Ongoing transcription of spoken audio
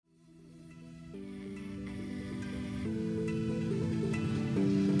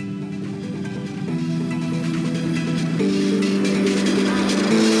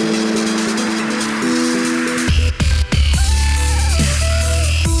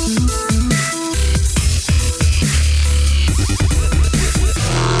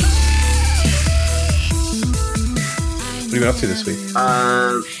you been up to this week?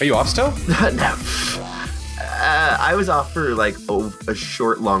 Are you off still? No. I was off for like a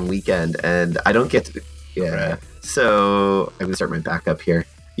short, long weekend, and I don't get to. Yeah. Right. So I'm gonna start my backup here.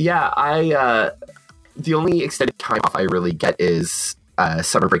 Yeah, the only extended time off I really get is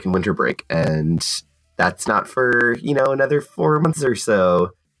summer break and winter break, and that's not for another 4 months or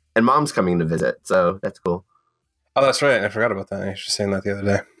so. And Mom's coming to visit, so that's cool. Oh, that's right. I forgot about that. I was just saying that the other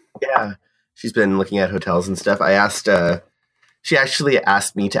day. Yeah, she's been looking at hotels and stuff. I asked. She actually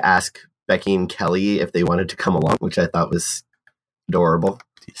asked me to ask Becky and Kelly if they wanted to come along, which I thought was adorable.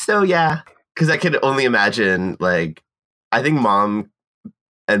 So yeah, because I could only imagine, like, I think Mom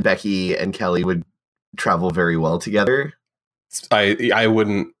and Becky and Kelly would travel very well together. I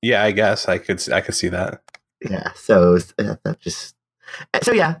wouldn't. Yeah, I guess I could see that. Yeah. So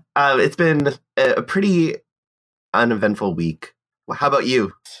yeah. It's been a pretty uneventful week. How about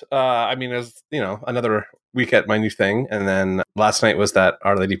you? I mean, as another week at my new thing, and then last night was that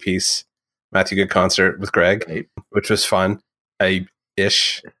Our Lady Peace Matthew Good concert with Greg, right, which was fun.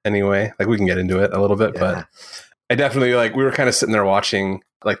 Ish anyway. Like, we can get into it a little bit, but I definitely, like, we were kind of sitting there watching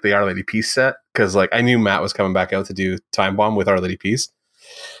like the Our Lady Peace set, because like I knew Matt was coming back out to do Time Bomb with Our Lady Peace,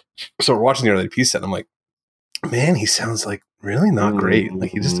 so we're watching the Our Lady Peace set, and I'm like, man, he sounds like really not great.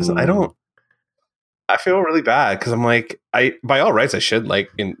 Like, he just doesn't. I feel really bad, because I'm like, by all rights I should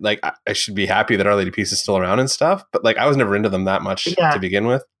I should be happy that Our Lady Peace is still around and stuff, but like I was never into them that much to begin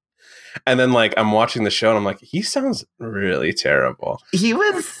with. And then like I'm watching the show and I'm like, he sounds really terrible. He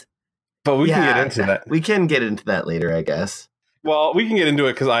was, but we can get into that. We can get into that later, I guess. Well, we can get into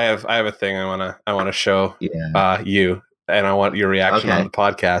it because I have a thing I wanna show you, and I want your reaction on the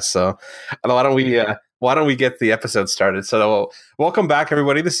podcast. So why don't we get the episode started? So welcome back,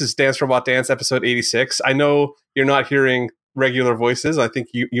 everybody. This is Dance Robot Dance, episode 86. I know you're not hearing regular voices. I think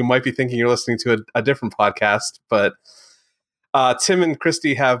you might be thinking you're listening to a different podcast, but Tim and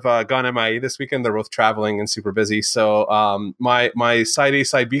Christy have gone MIA this weekend. They're both traveling and super busy. So my side A,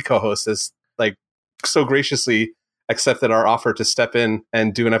 side B co-host has like so graciously accepted our offer to step in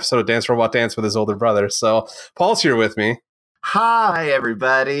and do an episode of Dance Robot Dance with his older brother. So Paul's here with me. Hi,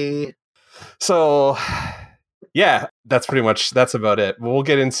 everybody. So yeah, that's about it. We'll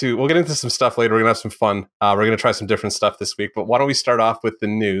get into some stuff later. We're gonna have some fun. We're gonna try some different stuff this week, but why don't we start off with the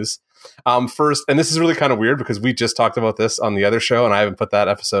news first? And this is really kind of weird because we just talked about this on the other show, and I haven't put that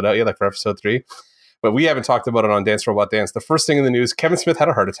episode out yet, like for episode 3. But we haven't talked about it on Dance Robot Dance. The first thing in the news: Kevin Smith had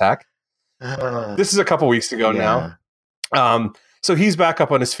a heart attack. This is a couple weeks ago now. So he's back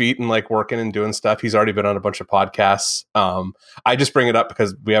up on his feet and like working and doing stuff. He's already been on a bunch of podcasts. I just bring it up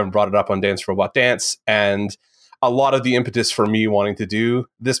because we haven't brought it up on Dance Robot Dance, and a lot of the impetus for me wanting to do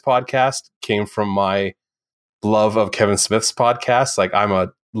this podcast came from my love of Kevin Smith's podcast. Like, I'm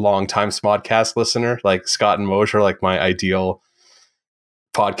a long-time Smodcast listener. Like, Scott and Moj are like my ideal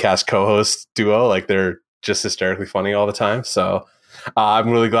podcast co-host duo. Like, they're just hysterically funny all the time. So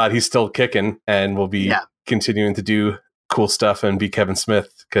I'm really glad he's still kicking and will be continuing to do cool stuff and be Kevin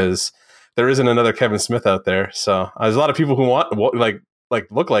Smith, because there isn't another Kevin Smith out there. So there's a lot of people who want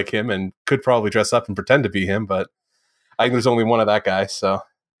look like him and could probably dress up and pretend to be him, but I think there's only one of that guy. So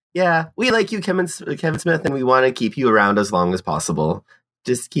yeah, we like you, Kevin Smith, and we want to keep you around as long as possible.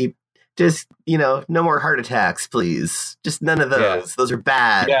 Just no more heart attacks, please. Just none of those. Yeah. Those are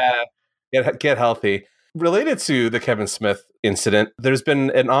bad. Yeah, get healthy. Related to the Kevin Smith incident, there's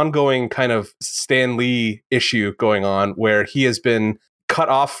been an ongoing kind of Stan Lee issue going on where he has been cut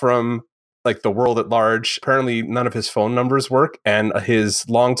off from like the world at large. Apparently none of his phone numbers work, and his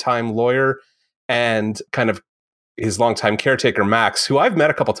longtime lawyer and kind of his longtime caretaker, Max, who I've met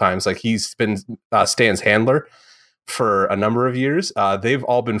a couple times, like he's been Stan's handler for a number of years. They've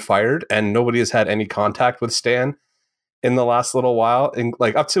all been fired, and nobody has had any contact with Stan in the last little while, and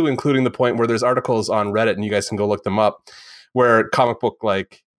like up to including the point where there's articles on Reddit, and you guys can go look them up, where comic book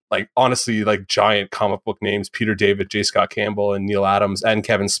like honestly like giant comic book names, Peter David, J. Scott Campbell, and Neil Adams and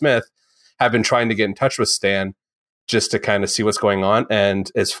Kevin Smith have been trying to get in touch with Stan just to kind of see what's going on.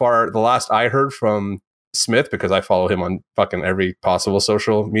 And as far the last I heard from Smith, because I follow him on fucking every possible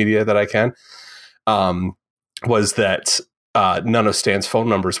social media that I can, was that none of Stan's phone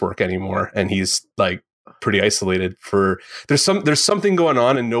numbers work anymore, and he's like pretty isolated. There's something going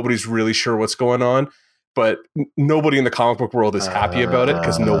on, and nobody's really sure what's going on, but nobody in the comic book world is happy about it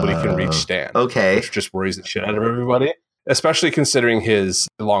because nobody can reach Stan. Okay, which just worries the shit out of everybody, especially considering his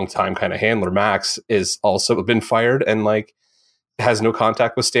longtime kind of handler Max is also been fired and like has no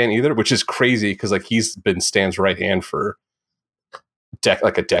contact with Stan either, which is crazy because like he's been Stan's right hand for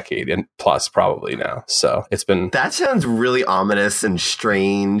like a decade and plus probably now. So it's been, that sounds really ominous and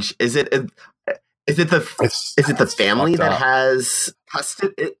strange. Is it Is it the family that has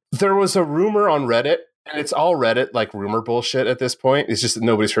custody? There was a rumor on Reddit, and it's all Reddit like rumor bullshit at this point. It's just that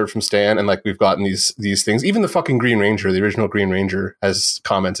nobody's heard from Stan, and like we've gotten these things. Even the fucking Green Ranger, the original Green Ranger, has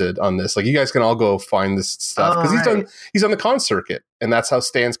commented on this. Like, you guys can all go find this stuff because he's on the con circuit, and that's how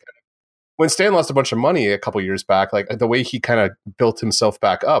Stan's kind of. When Stan lost a bunch of money a couple years back, like the way he kind of built himself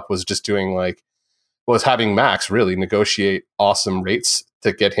back up was just doing was having Max really negotiate awesome rates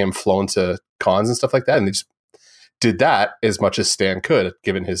to get him flown to cons and stuff like that, and they just did that as much as Stan could,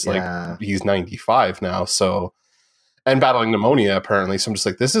 given his he's 95 now, so, and battling pneumonia apparently. So I'm just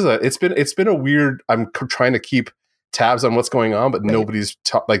like, it's been a weird. I'm trying to keep tabs on what's going on, but nobody's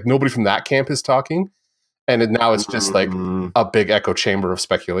nobody from that camp is talking, and now it's just like a big echo chamber of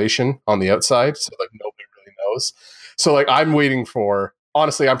speculation on the outside. So like nobody really knows. So like I'm waiting for.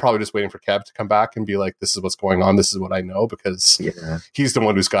 Honestly, I'm probably just waiting for Kev to come back and be like, this is what's going on. This is what I know, because he's the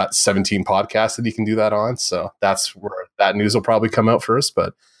one who's got 17 podcasts that he can do that on. So that's where that news will probably come out first.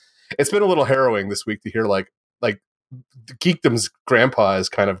 But it's been a little harrowing this week to hear like Geekdom's grandpa has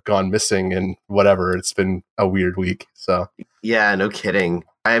kind of gone missing and whatever. It's been a weird week. So yeah, no kidding.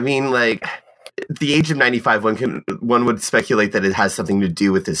 I mean, like the age of 95, one would speculate that it has something to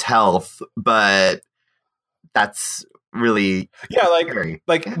do with his health, but that's really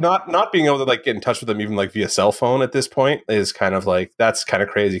not being able to like get in touch with them even like via cell phone at this point is kind of like, that's kind of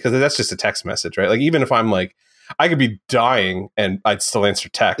crazy, because that's just a text message, right? Like even if I'm like, I could be dying and I'd still answer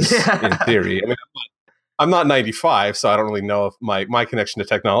texts in theory. I mean, I'm not 95, so I don't really know if my connection to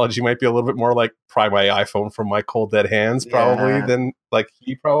technology might be a little bit more like pry my iPhone from my cold dead hands probably than like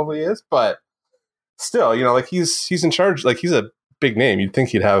he probably is, but still, you know, like he's in charge, like he's a big name. You'd think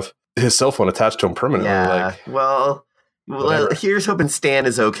he'd have his cell phone attached to him permanently. Like, well, here's hoping Stan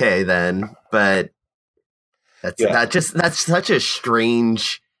is okay then, but that's such a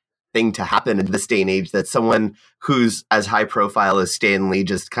strange thing to happen in this day and age, that someone who's as high profile as Stan Lee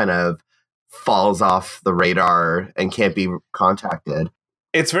just kind of falls off the radar and can't be contacted.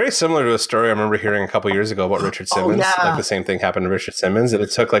 It's very similar to a story I remember hearing a couple years ago about Richard Simmons. Like the same thing happened to Richard Simmons, and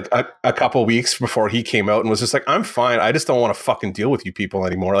it took like a couple weeks before he came out and was just like, I'm fine. I just don't want to fucking deal with you people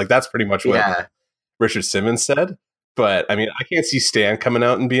anymore. Like that's pretty much what Richard Simmons said. But I mean, I can't see Stan coming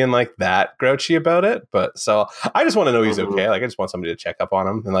out and being like that grouchy about it. But so I just want to know he's okay. Like I just want somebody to check up on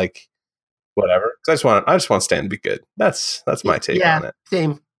him and like whatever. Because I just want Stan to be good. That's my take on it.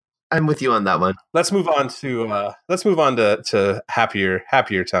 Same. I'm with you on that one. Let's move on to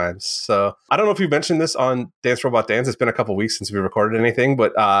happier times. So I don't know if you've mentioned this on Dance Robot Dance. It's been a couple weeks since we recorded anything,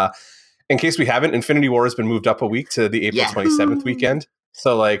 but in case we haven't, Infinity War has been moved up a week to the April 27th weekend.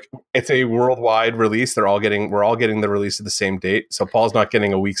 So like it's a worldwide release. We're all getting the release at the same date. So Paul's not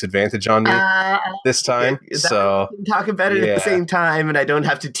getting a week's advantage on me this time. So talk about it at the same time, and I don't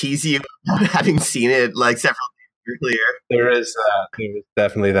have to tease you about having seen it like several days earlier. There is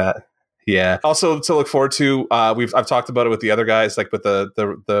definitely that. Yeah. Also to look forward to, I've talked about it with the other guys, like with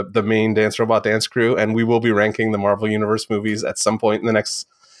the main Dance Robot Dance crew, and we will be ranking the Marvel Universe movies at some point in the next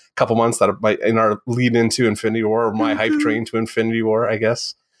couple months that might in our lead into Infinity War, or my hype train to Infinity War, I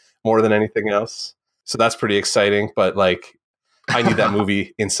guess, more than anything else. So that's pretty exciting. But like, I need that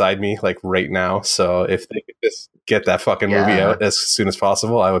movie inside me like right now. So if they could just get that fucking movie out as soon as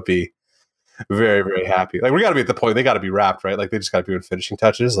possible, I would be very, very happy. Like we got to be at the point, they got to be wrapped, right? Like they just got to be with finishing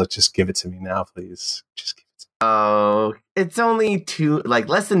touches. Like just give it to me now, please. Just give it to me. Oh, it's only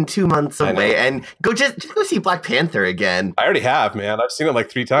less than 2 months away, and just go see Black Panther again. I already have, man. I've seen it like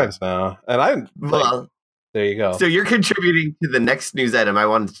 3 times now, and there you go. So you're contributing to the next news item I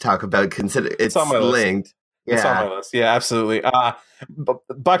wanted to talk about. Consider it's on my linked. List. It's on my list. Yeah, absolutely.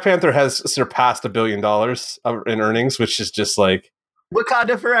 Black Panther has surpassed $1 billion in earnings, which is just like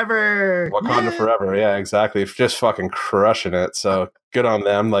Wakanda forever. Wakanda forever. Yeah, exactly. Just fucking crushing it. So good on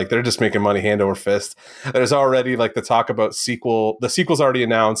them. Like they're just making money hand over fist. There's already like the talk about sequel. The sequel's already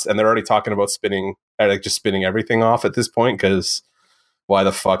announced, and they're already talking about spinning everything off at this point, because why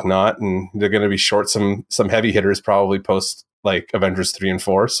the fuck not? And they're going to be short some heavy hitters probably post like Avengers 3 and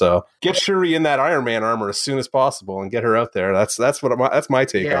 4. So get Shuri in that Iron Man armor as soon as possible and get her out there. That's my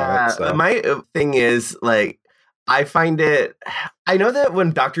take on it. So. My thing is like, I find it. I know that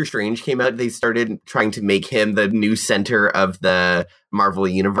when Doctor Strange came out, they started trying to make him the new center of the Marvel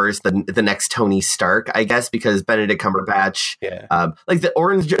universe, the next Tony Stark, I guess, because Benedict Cumberbatch, like the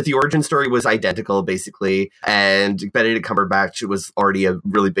origin story was identical basically, and Benedict Cumberbatch was already a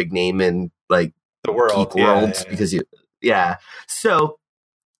really big name in like the world, because So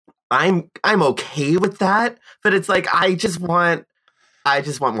I'm okay with that, but it's like I just want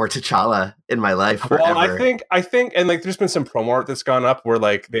more T'Challa in my life forever. Well, I think, and like, there's been some promo art that's gone up where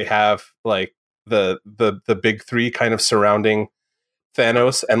like they have like the big three kind of surrounding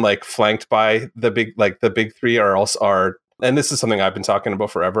Thanos, and like flanked by the big three are, and this is something I've been talking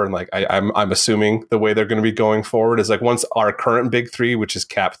about forever, and like I'm assuming the way they're going to be going forward is like once our current big three, which is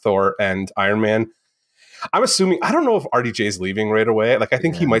Cap, Thor, and Iron Man. I'm assuming, I don't know if RDJ is leaving right away. Like, I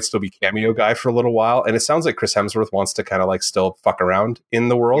think he might still be cameo guy for a little while. And it sounds like Chris Hemsworth wants to kind of like still fuck around in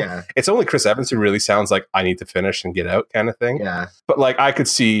the world. Yeah. It's only Chris Evans who really sounds like I need to finish and get out kind of thing. Yeah. But like, I could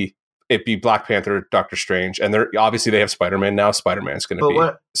see it be Black Panther, Doctor Strange, and they're obviously they have Spider-Man now. Spider-Man's going to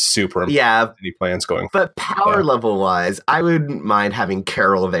be super important. Yeah. Any plans going? But power level wise, I wouldn't mind having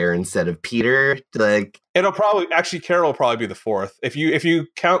Carol there instead of Peter. Like, it'll probably Carol will probably be the fourth if you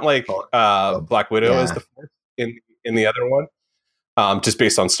count like Black Widow as the fourth in the other one, just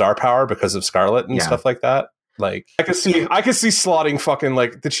based on star power because of Scarlet and stuff like that. Like I could see slotting fucking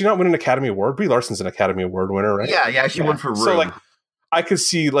like, did she not win an Academy Award? Brie Larson's an Academy Award winner, right? Yeah, she won for Room. So like I could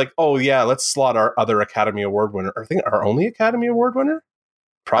see like, oh yeah, let's slot our other Academy Award winner. I think our only Academy Award winner,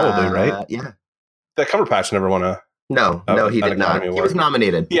 probably right. Yeah, that Cumberbatch never won a. No, he did not. Award. He was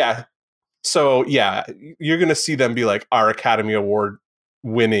nominated. Yeah, so yeah, you're gonna see them be like, our Academy Award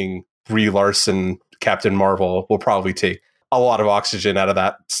winning Brie Larson Captain Marvel will probably take a lot of oxygen out of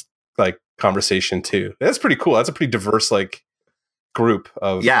that like conversation too. That's pretty cool. That's a pretty diverse like group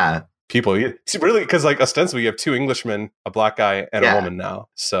of people. It's really, because like ostensibly you have two Englishmen, a black guy, and a woman now.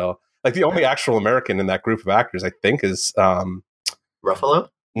 So like the only actual American in that group of actors, I think, is Ruffalo.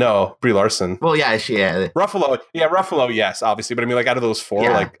 No, Brie Larson. Well, Ruffalo, yes, obviously. But I mean, like out of those four,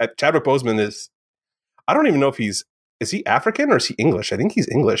 like Chadwick Boseman is. I don't even know if is he African or is he English? I think he's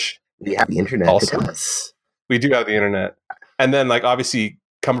English. We have the internet also. To tell us. We do have the internet. And then like obviously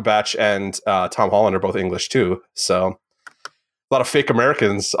Cumberbatch and Tom Holland are both English too. So a lot of fake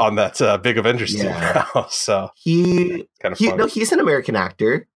Americans on that big Avengers team now. So kind of fun. No, he's an American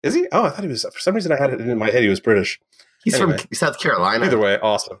actor. Is he? Oh, I thought he was. For some reason I had it in my head he was British. He's from South Carolina. Either way,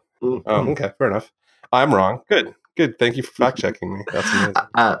 awesome. Mm-hmm. Oh, okay, fair enough. I'm wrong. Good. Thank you for fact checking me. That's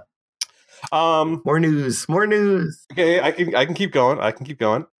amazing. More news. Okay, I can keep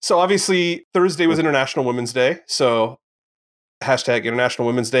going. So obviously Thursday was International Women's Day. So hashtag International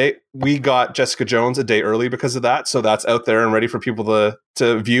Women's Day. We got Jessica Jones a day early because of that. So that's out there and ready for people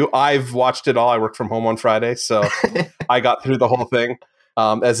to view. I've watched it all. I worked from home on Friday, so I got through the whole thing.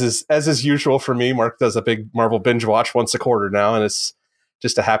 As is usual for me, Mark does a big Marvel binge watch once a quarter now, and it's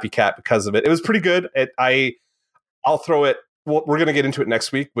just a happy cat because of it. It was pretty good. I'll throw it. Well, we're going to get into it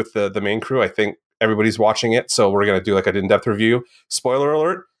next week with the main crew. I think everybody's watching it, so we're going to do like an in-depth review. Spoiler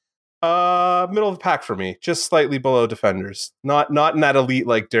alert: middle of the pack for me, just slightly below Defenders. Not in that elite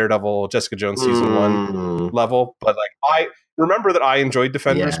like Daredevil, Jessica Jones season 1 level, but like I remember that I enjoyed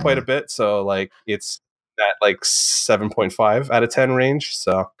Defenders quite a bit, so like it's that like 7.5 out of 10 range.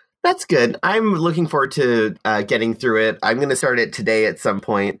 So that's good. I'm looking forward to getting through it. I'm going to start it today at some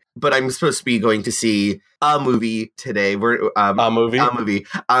point, but I'm supposed to be going to see a movie today. A movie.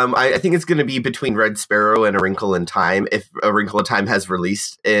 I think it's going to be between Red Sparrow and A Wrinkle in Time. If A Wrinkle in Time has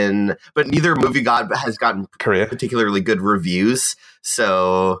released but neither movie has gotten particularly good reviews.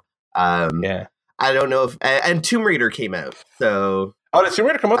 So I don't know if and Tomb Raider came out. So. Oh, did Tomb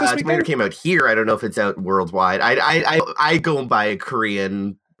Raider come out this weekend? Tomb Raider came out here. I don't know if it's out worldwide. I go by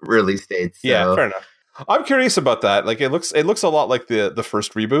Korean release dates. So. Yeah, fair enough. I'm curious about that. Like it looks a lot like the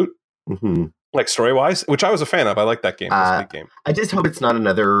first reboot, like story wise, which I was a fan of. I like that game. It's a good game. I just hope it's not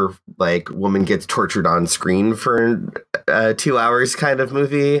another like woman gets tortured on screen for 2 hours kind of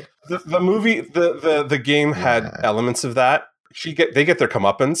movie. The movie, the game had elements of that. They get their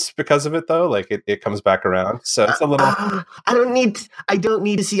comeuppance because of it though. Like it comes back around. So it's a little. I don't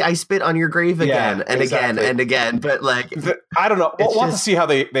need to see I spit on your grave again again and again. But like I don't know. We'll have to see how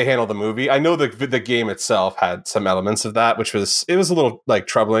they handle the movie. I know the game itself had some elements of that, which was a little like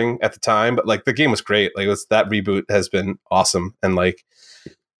troubling at the time. But like the game was great. Like that reboot has been awesome, and like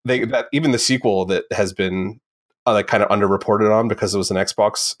even the sequel that has been. Like kind of underreported on because it was an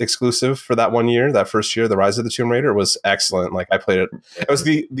Xbox exclusive for that 1 year, that first year, The Rise of the Tomb Raider was excellent. Like I played it. It was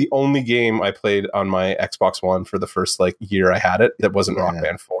the only game I played on my Xbox One for the first like year I had it that wasn't Rock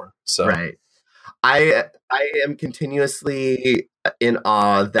Band 4. So right. I am continuously in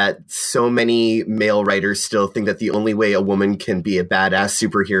awe that so many male writers still think that the only way a woman can be a badass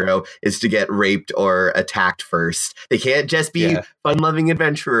superhero is to get raped or attacked first. They can't just be fun-loving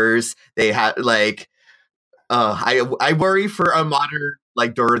adventurers. They have like I worry for a modern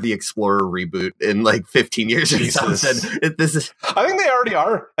like Dora the Explorer reboot in like 15 years or something. This is. I think they already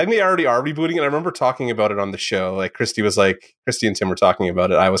are. I think they already are rebooting it. I remember talking about it on the show. Like Christy and Tim were talking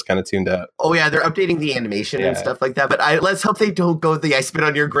about it. I was kind of tuned out. Oh yeah, they're updating the animation and stuff like that. But let's hope they don't go the I Spit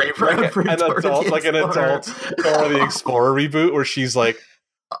on Your Grave route for an adult Dora the Explorer reboot where she's like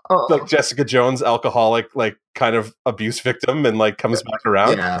Jessica Jones, alcoholic, like kind of abuse victim, and like comes back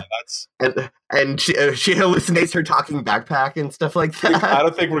around. Yeah, and she hallucinates her talking backpack and stuff like that. I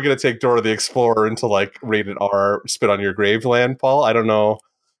don't think we're gonna take Dora the Explorer into like rated R Spit on Your Grave land, Paul. I don't know.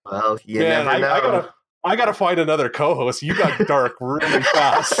 Well, never know. I gotta find another co-host. You got dark really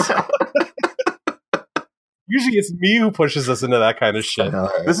fast. Usually it's me who pushes us into that kind of shit.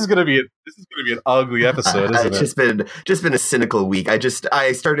 This is gonna be an ugly episode, isn't it? It's just been a cynical week.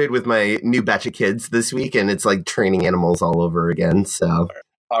 I started with my new batch of kids this week, and it's like training animals all over again. So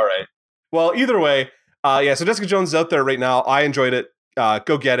all right. Well, either way, so Jessica Jones is out there right now. I enjoyed it.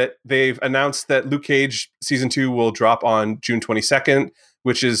 Go get it. They've announced that Luke Cage season 2 will drop on June 22nd,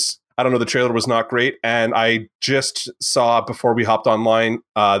 which is, I don't know, the trailer was not great. And I just saw before we hopped online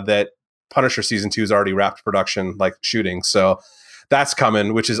that Punisher season 2 is already wrapped production, like shooting. So that's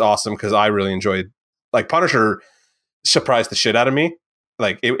coming, which is awesome because I really enjoyed, like, Punisher surprised the shit out of me.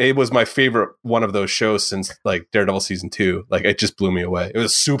 Like it was my favorite one of those shows since like Daredevil season 2. Like it just blew me away. It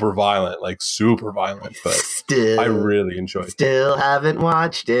was super violent, but I really enjoyed it. Still haven't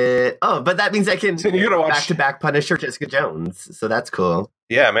watched it. Oh, but that means I can back to back Punisher Jessica Jones. So that's cool.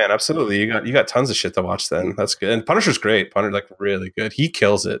 Yeah, man, absolutely. You got tons of shit to watch then. That's good. And Punisher's great. Punisher, like, really good. He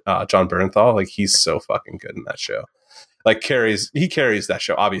kills it. John Bernthal, like, he's so fucking good in that show. Like, he carries that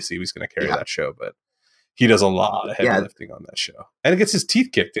show. Obviously, he's going to carry that show, but he does a lot of heavy lifting on that show. And it gets his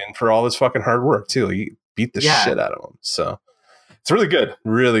teeth kicked in for all his fucking hard work, too. He beat the shit out of him. So it's really good.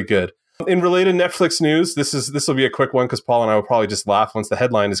 Really good. In related Netflix news, this will be a quick one because Paul and I will probably just laugh once the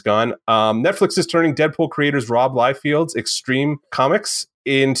headline is gone. Netflix is turning Deadpool creators Rob Liefeld's Extreme Comics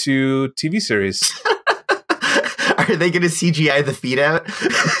into TV series. Are they going to CGI the feet out?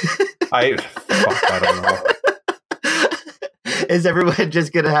 I don't know. Is everyone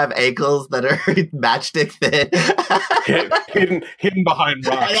just going to have ankles that are matchstick thin? hidden behind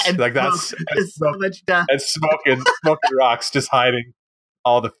rocks. And like that's so much dust. And smoking rocks, just hiding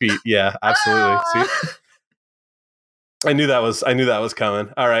all the feet. Yeah, absolutely. See? I knew that was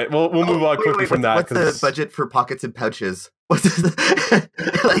coming. All right, we'll move on quickly from that. What's the budget for Pockets and Pouches? What's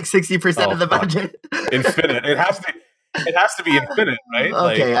like 60% of the budget? Infinite. It has to be infinite, right?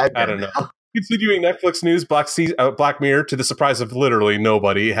 Okay, like, I don't know. Continuing Netflix news, Black Mirror, to the surprise of literally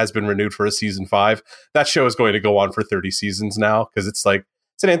nobody, has been renewed for a season 5. That show is going to go on for 30 seasons now because it's an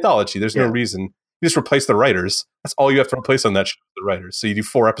anthology. There's no reason. You just replace the writers. That's all you have to replace on that show, the writers. So you do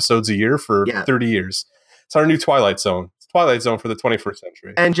 4 episodes a year for 30 years. It's our new Twilight Zone. It's Twilight Zone for the 21st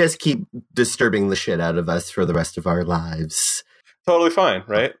century. And just keep disturbing the shit out of us for the rest of our lives. Totally fine,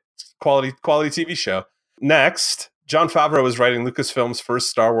 right? Quality TV show. Next, Jon Favreau is writing Lucasfilm's first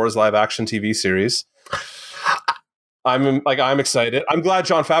Star Wars live-action TV series. I'm excited. I'm glad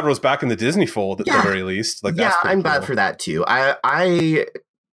Jon Favreau's back in the Disney fold at the very least. Like, that's I'm cool. glad for that too. I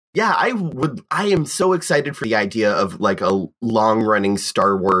am so excited for the idea of like a long-running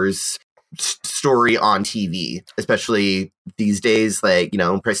Star Wars story on TV, especially these days, like, you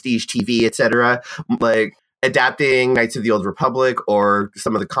know, prestige TV, etc. Like adapting Knights of the Old Republic or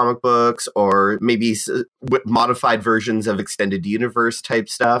some of the comic books, or maybe modified versions of extended universe type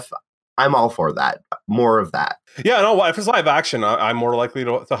stuff. I'm all for that. More of that. Yeah, no. If it's live action, I'm more likely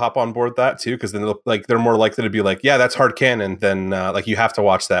to hop on board that too, because then they're more likely to be like, yeah, that's hard canon. Then like you have to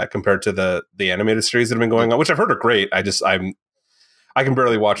watch that compared to the animated series that have been going on, which I've heard are great. I can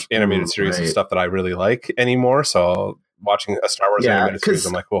barely watch animated series and stuff that I really like anymore. So watching a Star Wars animated series,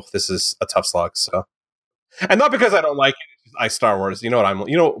 I'm like, well, this is a tough slog. So, and not because I don't like it. Star Wars. You know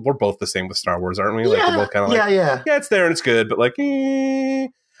what we're both the same with Star Wars, aren't we? Like we're both kind of yeah, it's there and it's good, but like,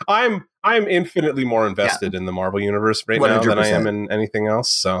 I'm infinitely more invested in the Marvel universe right 100%. Now than I am in anything else.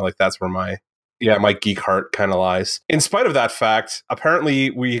 So like that's where my geek heart kind of lies. In spite of that fact, apparently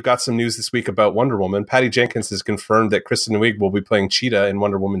we got some news this week about Wonder Woman. Patty Jenkins has confirmed that Kristen Wiig will be playing Cheetah in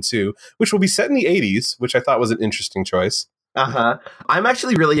Wonder Woman 2, which will be set in the 80s, which I thought was an interesting choice. I'm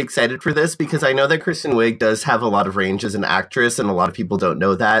actually really excited for this because I know that Kristen Wiig does have a lot of range as an actress, and a lot of people don't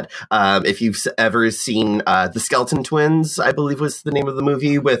know that. If you've ever seen The Skeleton Twins, I believe was the name of the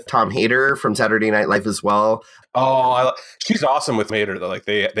movie, with Tom Hader from Saturday Night Live as well. Oh, she's awesome with Hader though. Like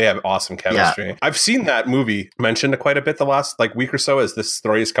they have awesome chemistry. Yeah. I've seen that movie mentioned quite a bit the last like week or so as this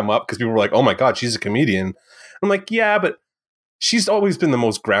story has come up because people were like, "Oh my god, she's a comedian." I'm like, yeah, but she's always been the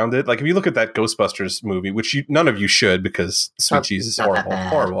most grounded. Like if you look at that Ghostbusters movie, which none of you should because Sweet Cheese is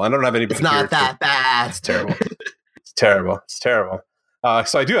horrible. I don't have anybody. It's not that bad. It's terrible. It's terrible.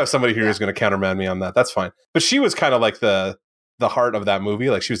 So I do have somebody here who's going to countermand me on that. That's fine. But she was kind of like the heart of that movie.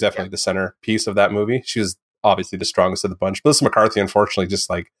 Like she was definitely the centerpiece of that movie. She was obviously the strongest of the bunch. Melissa McCarthy, unfortunately, just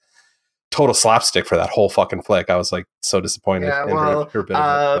like total slapstick for that whole fucking flick. I was like so disappointed in her bit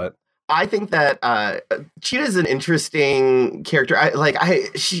of it. But I think that Cheetah's an interesting character.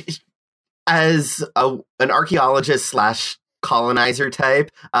 She as an archaeologist slash colonizer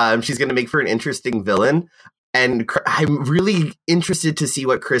type, she's going to make for an interesting villain. And I'm really interested to see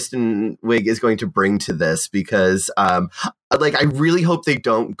what Kristen Wiig is going to bring to this because, I really hope they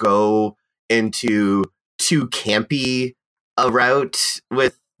don't go into too campy a route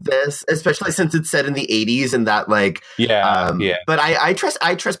with this, especially since it's set in the 80s and that But I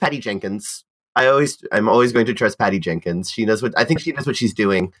trust Patty Jenkins. I'm always going to trust Patty Jenkins. I think she knows what she's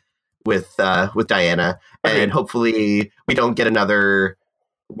doing with Diana, and hopefully we don't get another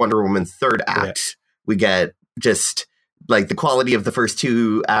Wonder Woman third act. We get just like the quality of the first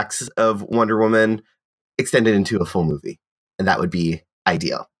two acts of Wonder Woman extended into a full movie, and that would be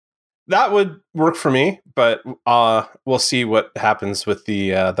ideal. That would work for me, but we'll see what happens with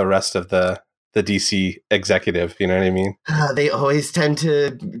the rest of the DC executive. You know what I mean? They always tend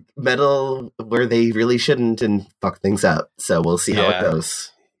to meddle where they really shouldn't and fuck things up. So we'll see how it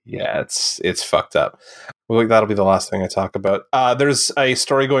goes. Yeah, it's fucked up. Well, that'll be the last thing I talk about. There's a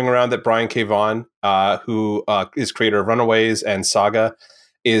story going around that Brian K. Vaughan, who is creator of Runaways and Saga,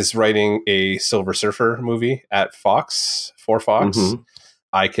 is writing a Silver Surfer movie at Fox for Fox. Mm-hmm.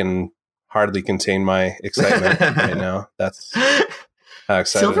 I can hardly contain my excitement right now. That's how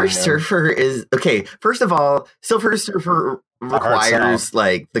excited Silver Surfer is okay. First of all, Silver Surfer requires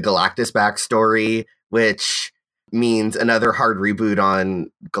like the Galactus backstory, which means another hard reboot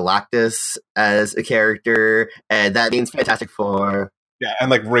on Galactus as a character, and that means Fantastic Four. Yeah, and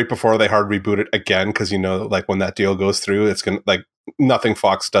like right before they hard reboot it again, because like when that deal goes through, it's gonna like nothing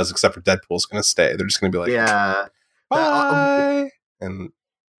Fox does except for Deadpool is gonna stay. They're just gonna be like, bye, and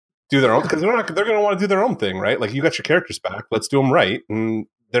do their own because they're gonna want to do their own thing, right? Like you got your characters back, let's do them right, and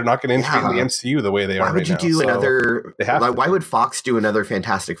they're not gonna integrate in the MCU the way they are. Why would you do another? Why would Fox do another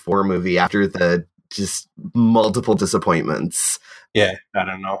Fantastic Four movie after the just multiple disappointments? Yeah, I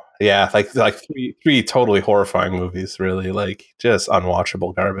don't know. Yeah, like three totally horrifying movies, really, like just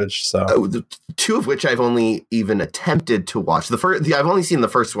unwatchable garbage. So two of which I've only even attempted to watch. I've only seen the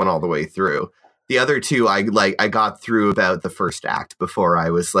first one all the way through. The other two, I got through about the first act before I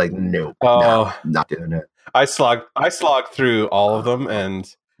was like, nope, no, not doing it. I slogged through all of them,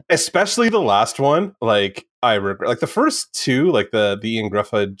 and especially the last one. Like I regret, like the first two, like the Ian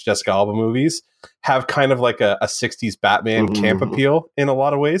Gruffudd, Jessica Alba movies, have kind of like a 60s Batman camp appeal in a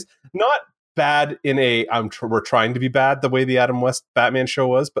lot of ways. Not bad in we're trying to be bad the way the Adam West Batman show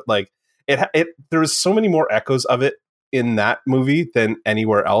was, but like there was so many more echoes of it in that movie than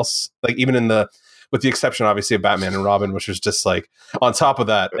anywhere else. Like even with the exception obviously of Batman and Robin, which was just like on top of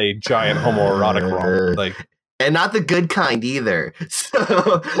that a giant homoerotic romp, like, and not the good kind either.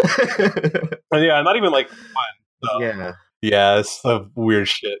 So yeah, not even like fun. So. Yeah, it's a weird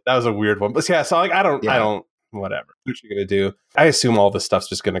shit. That was a weird one. But yeah, so like I don't whatever. What you gonna do? I assume all this stuff's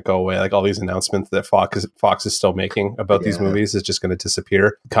just gonna go away. Like all these announcements that Fox is still making about these movies is just gonna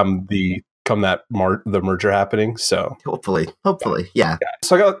disappear come the merger happening. So hopefully, yeah.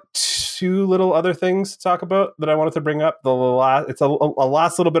 So I got two little other things to talk about that I wanted to bring up. It's a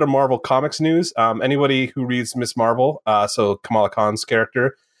last little bit of Marvel Comics news. Anybody who reads Miss Marvel, so Kamala Khan's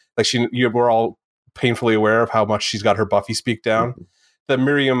character, like we're all painfully aware of how much she's got her Buffy speak down. Mm-hmm.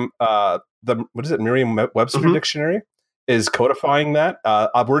 The Merriam-Webster dictionary is codifying that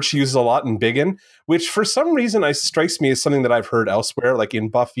a word she uses a lot in Biggin, which for some reason strikes me as something that I've heard elsewhere, like in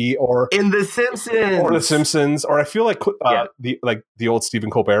Buffy or in The Simpsons, or I feel like the old Stephen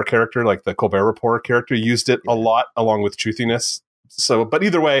Colbert character, like the Colbert Report character, used it a lot along with truthiness. So, but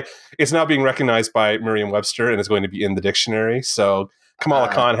either way, it's now being recognized by Merriam-Webster and is going to be in the dictionary. So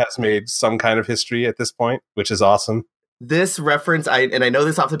Kamala Khan has made some kind of history at this point, which is awesome. This reference, I know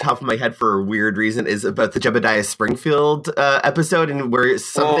this off the top of my head for a weird reason, is about the Jebediah Springfield episode, and where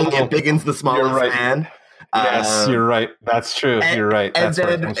something Biggins the smallest man. Yes, you're right. That's true. You're right. That's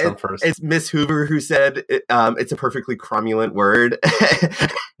where it comes from first. It's Miss Hoover who said it's a perfectly cromulent word.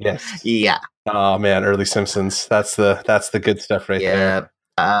 Yes. Yeah. Oh man, early Simpsons. That's the good stuff right there.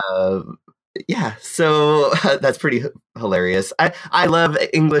 Yeah. So that's pretty hilarious. I love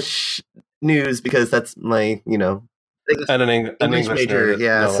English news because that's my an English major. nerd,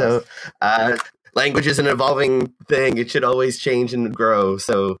 yeah. No so Language is an evolving thing. It should always change and grow.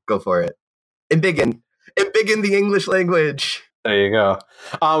 So go for it. Embiggen the English language. There you go.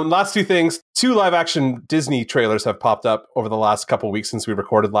 Last two things. 2 live-action Disney trailers have popped up over the last couple of weeks since we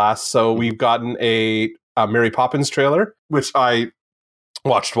recorded last. So we've gotten a Mary Poppins trailer, which I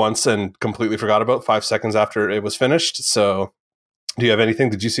watched once and completely forgot about 5 seconds after it was finished. So do you have anything?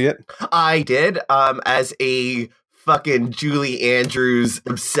 Did you see it? I did. As a fucking Julie Andrews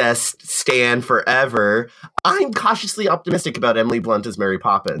obsessed stan forever, I'm cautiously optimistic about Emily Blunt as Mary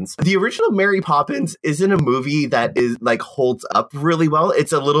Poppins. The original Mary Poppins isn't a movie that is like holds up really well.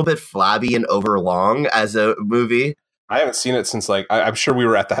 It's a little bit flabby and overlong as a movie. I haven't seen it since I'm sure we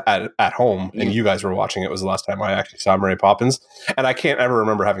were at home and you guys were watching it. It was the last time I actually saw Mary Poppins, and I can't ever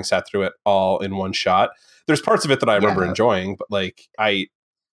remember having sat through it all in one shot. There's parts of it that I remember enjoying, but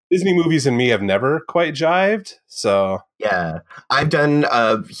Disney movies and me have never quite jived. So yeah, I've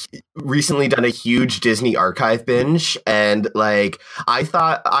recently done a huge Disney archive binge, and I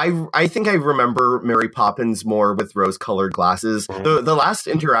think I remember Mary Poppins more with rose-colored glasses. Mm-hmm. The last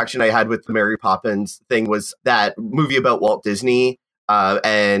interaction I had with the Mary Poppins thing was that movie about Walt Disney.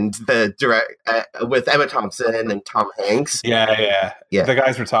 And the direct with Emma Thompson and Tom Hanks. Yeah. The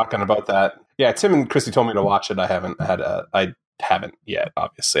guys were talking about that. Yeah, Tim and Christy told me to watch it. I haven't yet.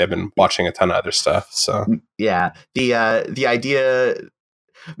 Obviously, I've been watching a ton of other stuff. So yeah, the idea,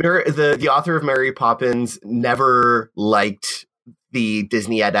 the author of Mary Poppins never liked the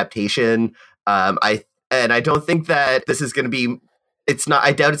Disney adaptation. I don't think that this is going to be. It's not.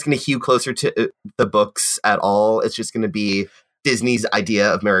 I doubt it's going to hew closer to the books at all. It's just going to be Disney's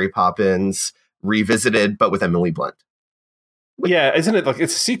idea of Mary Poppins revisited, but with Emily Blunt. Yeah, isn't it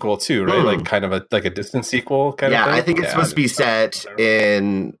it's a sequel too, right? Like kind of a distant sequel kind of thing? Yeah, I think it's supposed to be set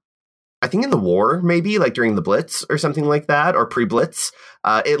in the war, maybe during the Blitz or something like that, or pre-Blitz.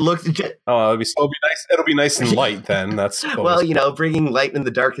 It looked. It'll be nice. It'll be nice and light then. That's well, bringing light in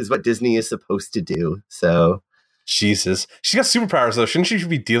the dark is what Disney is supposed to do. So. Jesus. She's got superpowers, though. Shouldn't she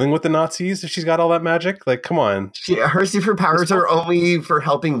be dealing with the Nazis if she's got all that magic? Come on. Her superpowers are only for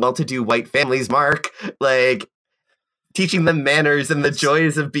helping well-to-do white families, Mark. Teaching them manners and the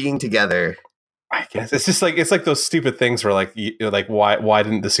joys of being together. I guess. It's just it's like those stupid things where, why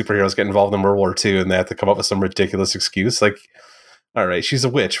didn't the superheroes get involved in World War II and they have to come up with some ridiculous excuse? All right, she's a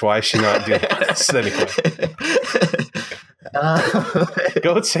witch. Why is she not doing this anyway?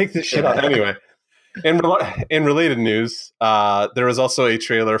 Go take this shit out. Anyway. In related news, there was also a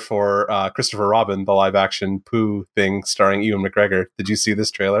trailer for Christopher Robin, the live-action Pooh thing starring Ewan McGregor. Did you see this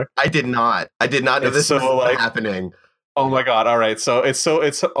trailer? I did not know this was happening. Oh my god! All right, so it's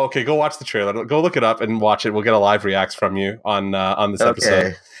okay. Go watch the trailer. Go look it up and watch it. We'll get a live react from you on this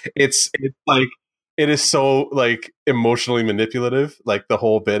episode. It's it is so emotionally manipulative. The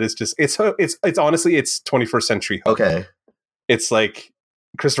whole bit is just it's honestly it's 21st century. Okay, it's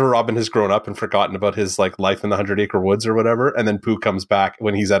Christopher Robin has grown up and forgotten about his life in the 100-acre woods or whatever, and then Pooh comes back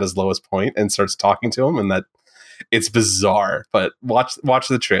when he's at his lowest point and starts talking to him, and that it's bizarre. But watch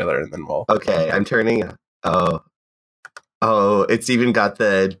the trailer and then we'll. Okay, I'm turning. Oh, it's even got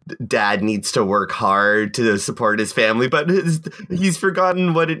the dad needs to work hard to support his family, but he's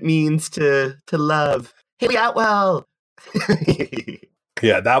forgotten what it means to love. Haley Atwell.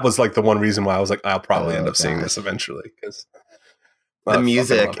 Yeah, that was the one reason why I was I'll probably end up seeing this eventually because. The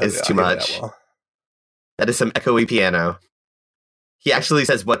music is too much. That is some echoey piano. He actually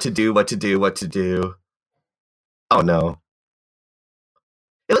says what to do. Oh no.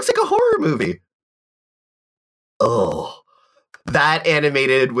 It looks like a horror movie. Oh. That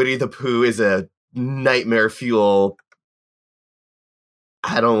animated Winnie the Pooh is a nightmare fuel.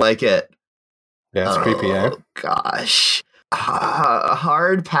 I don't like it. Yeah, it's creepy, eh? Oh, gosh.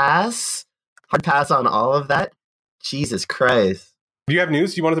 Hard pass? Hard pass on all of that? Jesus Christ. Do you have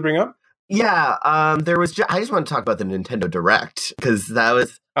news you wanted to bring up? Yeah, there was. I just want to talk about the Nintendo Direct because that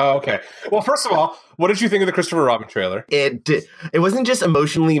was. Oh, okay. Well, first of all, what did you think of the Christopher Robin trailer? It wasn't just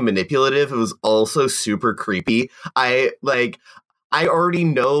emotionally manipulative; it was also super creepy. I already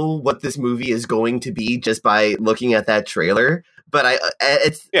know what this movie is going to be just by looking at that trailer. But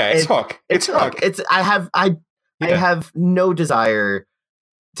it's Hook. It's Hook. I have no desire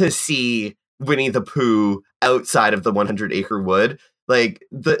to see Winnie the Pooh outside of the 100-acre wood.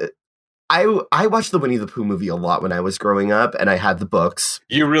 I watched the Winnie the Pooh movie a lot when I was growing up, and I had the books.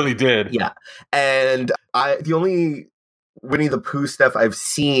 You really did. Yeah. And the only Winnie the Pooh stuff I've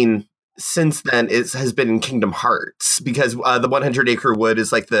seen since then has been in Kingdom Hearts, because the 100-acre wood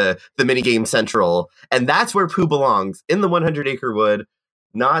is the minigame central, and that's where Pooh belongs, in the 100-acre wood,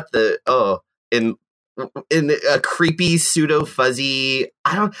 not in in a creepy, pseudo fuzzy.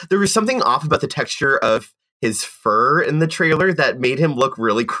 There was something off about the texture of his fur in the trailer that made him look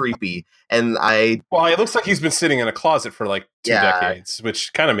really creepy. And well, it looks like he's been sitting in a closet for like 2 decades,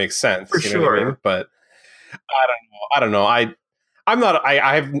 which kind of makes sense. For sure. What I mean? But I don't know. I'm not.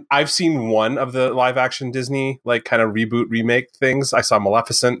 I've seen one of the live action Disney like kind of reboot remake things. I saw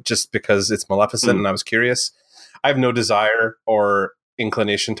Maleficent just because it's Maleficent and I was curious. I have no desire or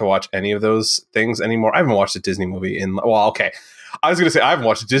inclination to watch any of those things anymore. I haven't watched a Disney movie in okay. I was gonna say I haven't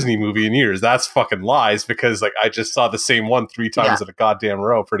watched a Disney movie in years. That's fucking lies because like I just saw the same one 3 times in a goddamn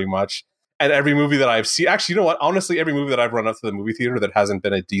row, pretty much. And every movie that I've seen, actually, you know what? Honestly, every movie that I've run up to the movie theater that hasn't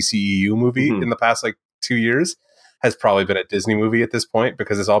been a DCEU movie in the past like 2 years has probably been a Disney movie at this point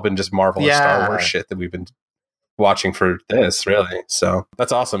because it's all been just Marvel or Star Wars shit that we've been watching for this, really. So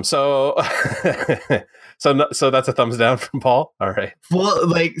that's awesome. So so that's a thumbs down from Paul. All right. Well,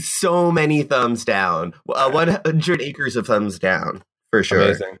 like so many thumbs down. 100 acres of thumbs down for sure.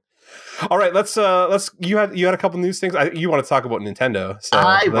 Amazing. All right, let's you had a couple news things. You want to talk about Nintendo. So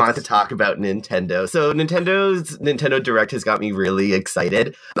I want to talk about Nintendo. So Nintendo's Nintendo Direct has got me really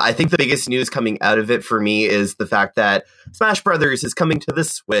excited. I think the biggest news coming out of it for me is the fact that Smash Brothers is coming to the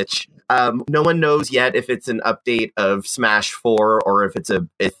Switch. No one knows yet if it's an update of Smash 4 or if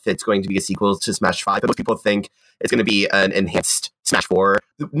it's going to be a sequel to Smash 5. But most people think it's going to be an enhanced Smash 4.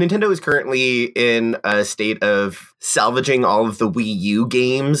 Nintendo is currently in a state of salvaging all of the Wii U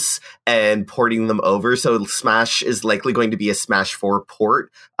games and porting them over. So Smash is likely going to be a Smash 4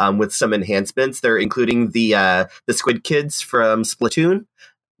 port with some enhancements. They're including the Squid Kids from Splatoon,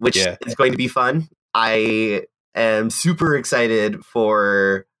 which is going to be fun. I am super excited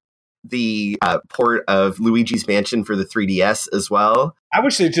for the port of Luigi's Mansion for the 3DS as well. I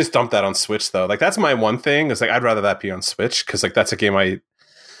wish they'd just dump that on Switch though. Like that's my one thing. Is like I'd rather that be on Switch because like that's a game I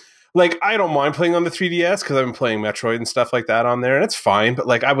don't mind playing on the 3DS because I've been playing Metroid and stuff like that on there, and it's fine. But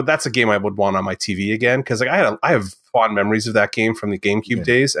like that's a game I would want on my TV again because like I have fond memories of that game from the GameCube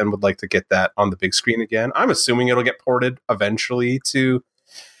days and would like to get that on the big screen again. I'm assuming it'll get ported eventually to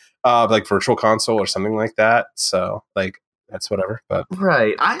like Virtual Console or something like that. So like. That's whatever, but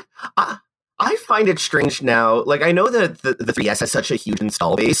right. I find it strange now. Like I know that the 3DS has such a huge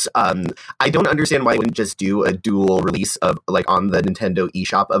install base. I don't understand why I wouldn't just do a dual release of like on the Nintendo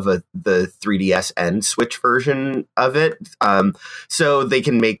eShop of the 3DS and Switch version of it, so they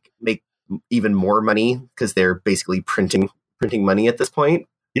can make even more money because they're basically printing money at this point.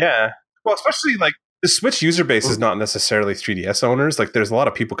 Yeah, well, especially like the Switch user base is not necessarily 3DS owners. Like there's a lot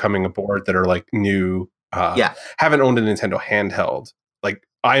of people coming aboard that are like new. Haven't owned a Nintendo handheld. Like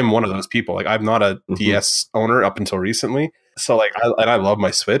I am one of those people. Like I'm not a DS owner up until recently. So like I love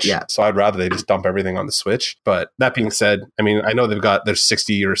my Switch. Yeah. So I'd rather they just dump everything on the Switch. But that being said, I mean I know there's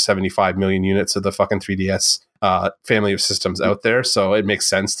 60 or 75 million units of the fucking 3DS family of systems out there. So it makes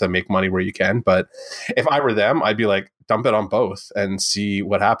sense to make money where you can. But if I were them, I'd be like, dump it on both and see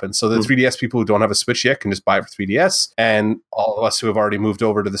what happens. So the 3DS people who don't have a Switch yet can just buy it for 3DS. And all of us who have already moved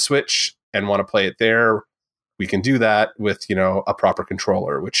over to the Switch and want to play it there, we can do that with, a proper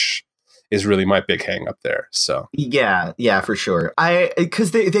controller, which is really my big hang up there. So yeah, for sure.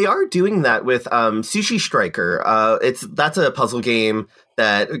 Because they are doing that with Sushi Striker. That's a puzzle game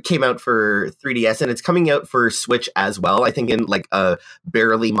that came out for 3DS and it's coming out for Switch as well. I think in like a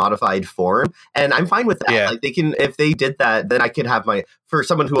barely modified form, and I'm fine with that. Yeah. Like they can, if they did that, then I could have for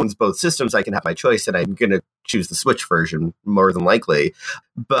someone who owns both systems, I can have my choice, and I'm going to choose the Switch version more than likely.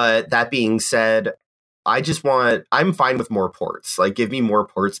 But that being said, I'm fine with more ports. Like give me more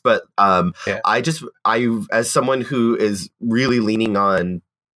ports, but I as someone who is really leaning on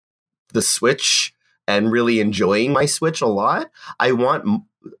the Switch and really enjoying my Switch a lot, I want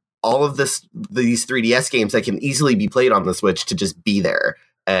all of these 3DS games that can easily be played on the Switch to just be there.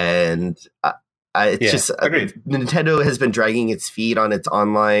 And Nintendo has been dragging its feet on its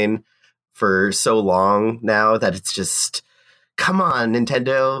online for so long now that it's just, come on,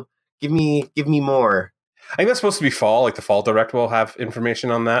 Nintendo, give me more. I think that's supposed to be fall. Like the fall direct will have information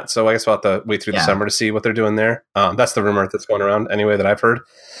on that. So I guess we'll have to wait through the summer to see what they're doing there. That's the rumor that's going around anyway that I've heard.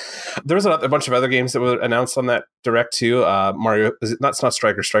 There was a bunch of other games that were announced on that direct too. Mario, it's not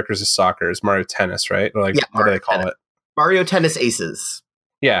Striker. Strikers is soccer. It's Mario Tennis, right? Or like what do they call it? Mario Tennis Aces.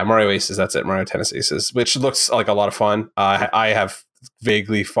 Yeah, Mario Aces. That's it. Mario Tennis Aces, which looks like a lot of fun. I have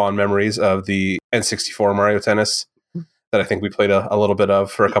vaguely fond memories of the N64 Mario Tennis that I think we played a little bit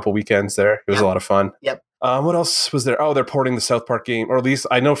of for a couple weekends there. It was a lot of fun. Yep. What else was there? Oh, they're porting the South Park game, or at least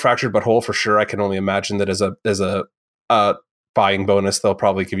I know Fractured But Whole for sure. I can only imagine that as a buying bonus, they'll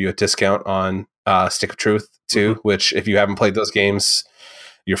probably give you a discount on Stick of Truth too. Which, if you haven't played those games,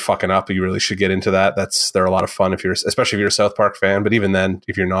 you're fucking up. You really should get into that. They're a lot of fun especially if you're a South Park fan. But even then,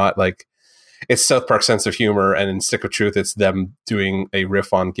 if you're not, like, it's South Park's sense of humor, and in Stick of Truth, it's them doing a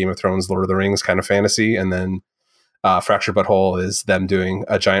riff on Game of Thrones, Lord of the Rings kind of fantasy, and then Fractured But Whole is them doing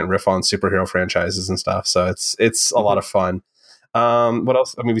a giant riff on superhero franchises and stuff. So it's a lot of fun. What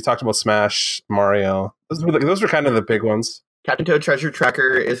else? I mean, we talked about Smash, Mario. Those were kind of the big ones. Captain Toad Treasure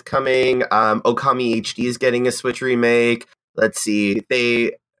Tracker is coming. Okami HD is getting a Switch remake. Let's see.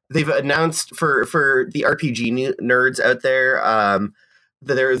 They've announced for the RPG nerds out there.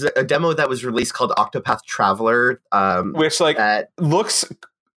 There's a demo that was released called Octopath Traveler, which looks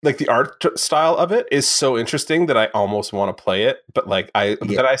like the art style of it is so interesting that I almost want to play it. But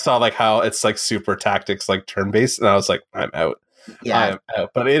then I saw like how it's like super tactics, like turn based, and I was like, I'm out. Yeah, I am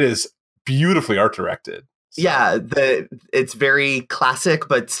out. But it is beautifully art directed. So. Yeah, it's very classic,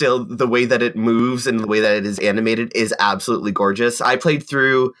 but still the way that it moves and the way that it is animated is absolutely gorgeous. I played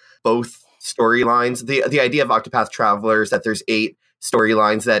through both storylines. The idea of Octopath Traveler is that there's 8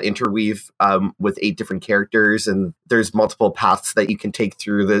 storylines that interweave with 8 different characters, and there's multiple paths that you can take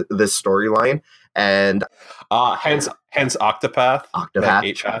through this storyline. And hence Octopath. Octopath.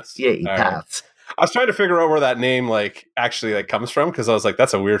 8 paths. Yeah, 8 paths. I was trying to figure out where that name actually comes from, because I was like,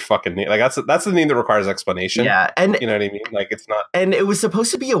 that's a weird fucking name. Like that's the name that requires explanation. Yeah, and you know what I mean? Like it's not. And it was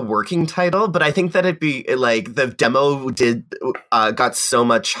supposed to be a working title, but I think that it'd be like the demo got so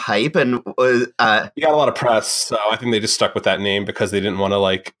much hype and you got a lot of press. So I think they just stuck with that name because they didn't want to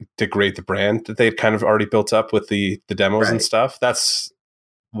like degrade the brand that they'd kind of already built up with the demos and stuff. That's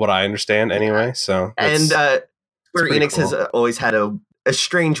what I understand anyway. So Square Enix cool. has always had a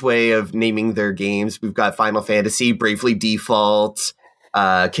strange way of naming their games. We've got Final Fantasy, Bravely Default,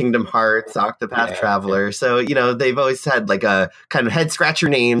 Kingdom Hearts, Octopath Traveler. Yeah. So, they've always had like a kind of head scratcher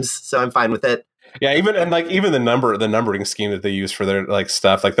names. So I'm fine with it. Yeah, even the numbering scheme that they use for their like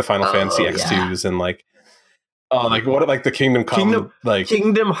stuff, like the Final Fantasy X2s and the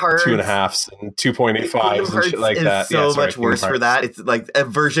Kingdom Hearts 2.5s and 2.85s and shit like that. So much worse for that. It's like a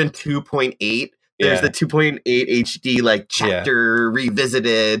version 2.8. There's the 2.8 HD like chapter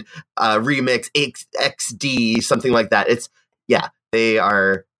revisited remix XD, something like that. They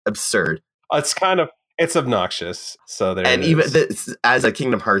are absurd. It's obnoxious. So there. And even as a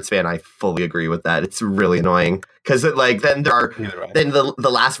Kingdom Hearts fan, I fully agree with that. It's really annoying because then the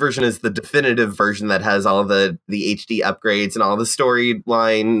last version is the definitive version that has all the HD upgrades and all the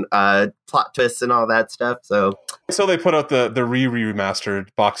storyline plot twists and all that stuff. So they put out the remastered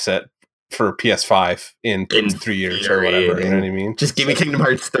box set for PS5 in 3 years or whatever. You know what I mean? Just give me Kingdom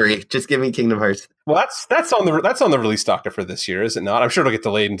Hearts 3. Just give me Kingdom Hearts. Well, that's on the release docket for this year, is it not? I'm sure it'll get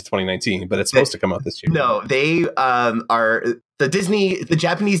delayed into 2019, but it's supposed to come out this year. No, they are the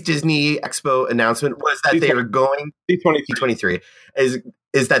Japanese Disney Expo announcement was that they are going D23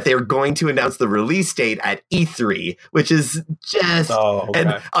 is that they are going to announce the release date at E3, which is just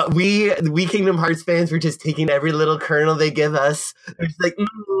and we Kingdom Hearts fans were just taking every little kernel they give us. They're just like,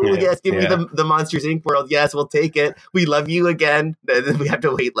 yes, give me the Monsters Inc. world. Yes, we'll take it. We love you again. And then we have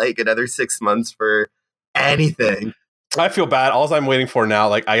to wait like another 6 months for anything. I feel bad. All I'm waiting for now,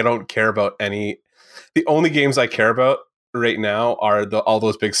 like I don't care about any. The only games I care about right now are all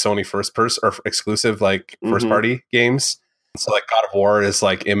those big Sony first exclusive like first party games. So like God of War is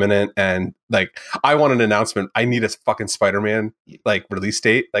like imminent, and like I want an announcement. I need a fucking Spider-Man like release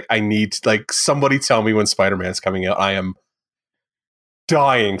date. Like I need like somebody tell me when Spider-Man's coming out. I am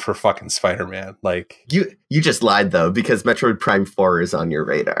dying for fucking Spider-Man. Like you just lied though, because Metroid Prime 4 is on your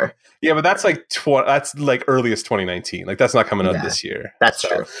radar. Yeah, but that's like that's like earliest 2019. Like that's not coming out this year. That's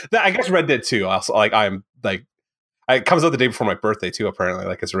true. I guess Red Dead 2 also, like I'm like it comes out the day before my birthday too, apparently.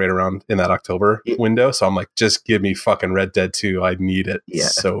 Like it's right around in that October window. So I'm like, just give me fucking Red Dead 2. I need it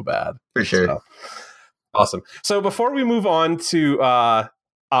so bad. For sure. So, awesome. So before we move on to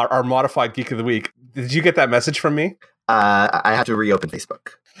our modified Geek of the Week, did you get that message from me? I have to reopen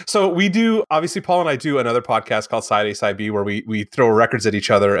Facebook. So we do, obviously Paul and I do another podcast called Side A, Side B, where we throw records at each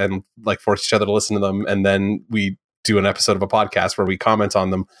other and like force each other to listen to them. And then we do an episode of a podcast where we comment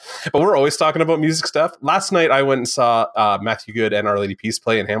on them. But we're always talking about music stuff. Last night I went and saw Matthew Good and Our Lady Peace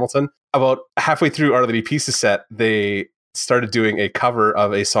play in Hamilton. About halfway through Our Lady Peace's set, they started doing a cover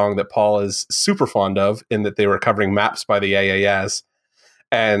of a song that Paul is super fond of, in that they were covering Maps by the Yeah Yeah Yeahs.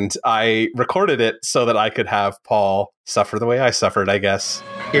 And I recorded it so that I could have Paul suffer the way I suffered, I guess.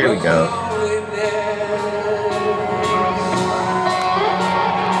 Here we go.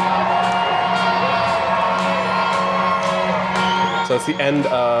 So it's the end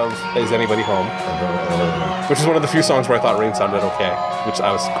of Is Anybody Home? Which is one of the few songs where I thought Rain sounded okay, which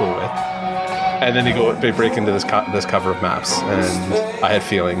I was cool with. And then they break into this cover of Maps, and I had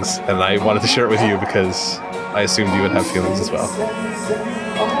feelings, and I wanted to share it with you because I assumed you would have feelings as well.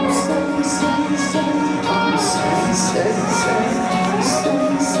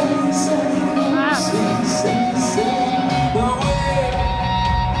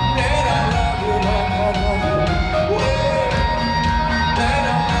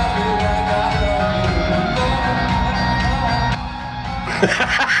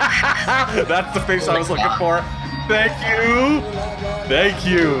 That's the face I was looking for. Thank you. Thank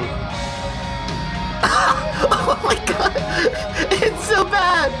you. Oh my god. It's so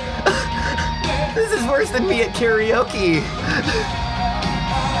bad. This is worse than me at karaoke.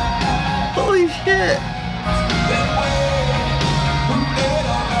 Holy shit.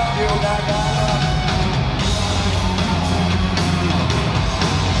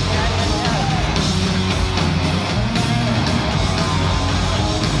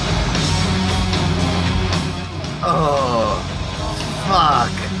 Oh, fuck.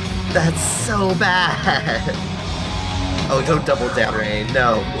 That's so bad. Oh, don't double down, Rain.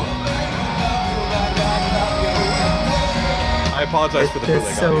 No. I apologize for the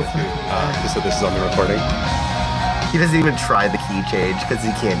bootleg audio too, just so this is on the recording. He doesn't even try the key change because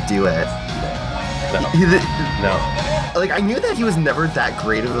he can't do it. No. Like, I knew that he was never that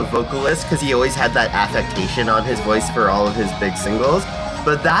great of a vocalist because he always had that affectation on his voice for all of his big singles.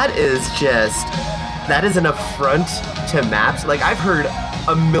 But that is an affront to Maps. Like, I've heard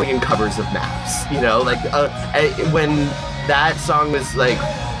a million covers of Maps, you know? Like, when that song was, like,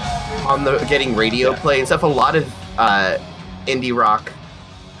 on the getting radio play and stuff, a lot of indie rock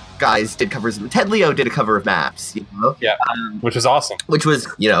guys did covers. Ted Leo did a cover of Maps, you know? Yeah, which was awesome. Which was,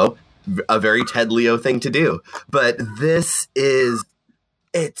 you know, a very Ted Leo thing to do. But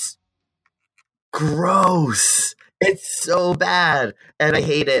it's gross. It's so bad. And I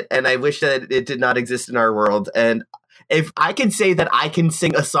hate it. And I wish that it did not exist in our world. And if I can say that I can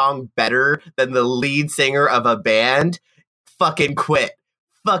sing a song better than the lead singer of a band, fucking quit.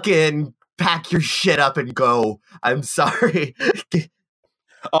 Fucking pack your shit up and go. I'm sorry.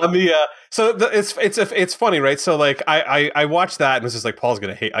 On the it's funny, right? So like I watched that and was just like, Paul's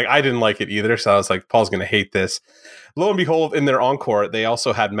gonna hate. I didn't like it either, so I was like, Paul's gonna hate this. Lo and behold, in their encore, they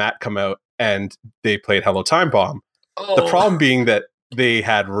also had Matt come out and they played "Hello Time Bomb." Oh. The problem being that they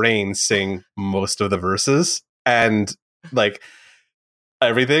had Rain sing most of the verses and like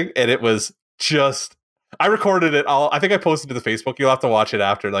everything, and it was just. I recorded it all. I think I posted to the Facebook. You'll have to watch it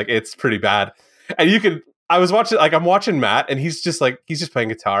after. Like, it's pretty bad. And you can. I was watching. Like, I'm watching Matt, and he's just playing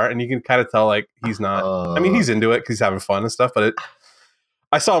guitar, and you can kind of tell like he's not. I mean, he's into it because he's having fun and stuff. But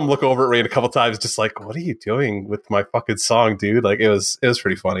I saw him look over at Rain a couple times, just like, "What are you doing with my fucking song, dude?" Like, it was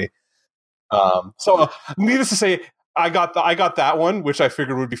pretty funny. So, needless to say, I got that one, which I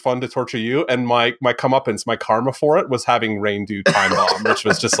figured would be fun to torture you, and my comeuppance, my karma for it was having Rain do Time Bomb, which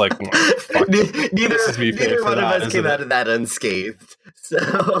was just like, neither one of us came out of that unscathed. So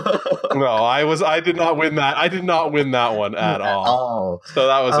no, I did not win that. I did not win that one at all. Oh, so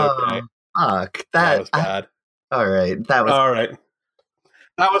that was okay. Fuck, that was bad. All right, that was all right.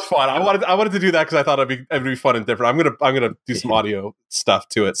 That was fun. I wanted to do that because I thought it'd be fun and different. I'm gonna do some audio stuff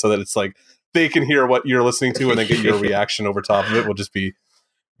to it so that it's like they can hear what you're listening to and then get your reaction over top of it. Will just be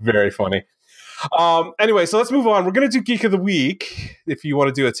very funny. Anyway, so let's move on. We're gonna do Geek of the Week. If you want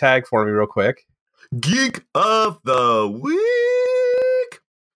to do a tag for me real quick. Geek of the Week.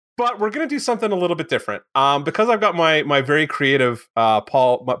 But we're gonna do something a little bit different. Because I've got my very creative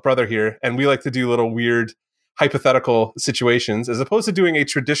Paul, my brother here, and we like to do little weird hypothetical situations as opposed to doing a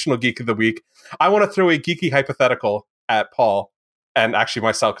traditional Geek of the Week. I want to throw a geeky hypothetical at Paul. And actually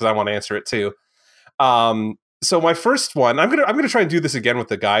myself, because I want to answer it too. So my first one, I'm gonna try and do this again with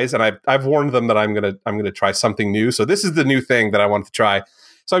the guys, and I've warned them that I'm gonna try something new. So this is the new thing that I wanted to try.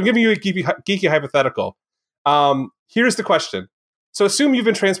 So I'm giving you a geeky hypothetical. Here's the question. So assume you've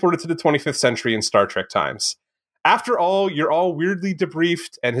been transported to the 25th century in Star Trek times. After all, you're all weirdly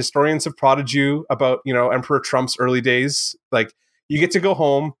debriefed, and historians have prodded you about, you know, Emperor Trump's early days. Like, you get to go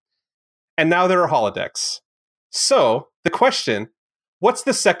home, and now there are holodecks. So the question. What's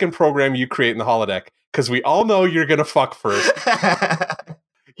the second program you create in the holodeck? Because we all know you're going to fuck first.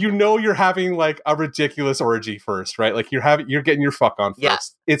 You know you're having like a ridiculous orgy first, right? Like you're getting your fuck on first. Yeah.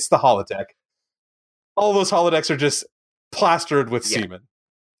 It's the holodeck. All those holodecks are just plastered with semen.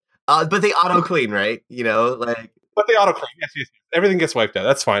 But they auto clean, right? You know, like. But they auto clean. Yes. Everything gets wiped out.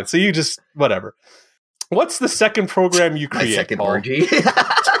 That's fine. So you just whatever. What's the second program you create? My second Paul? orgy. How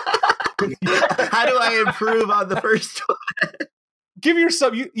do I improve on the first one? Give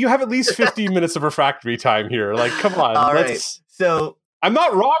yourself you have at least 15 minutes of refractory time here. Like, come on. All right. So I'm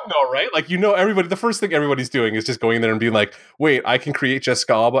not wrong though, right? Like, everybody, the first thing everybody's doing is just going in there and being like, wait, I can create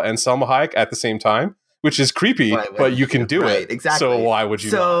Jessica Alba and Salma Hayek at the same time, which is creepy, but you can do it. Exactly. So why would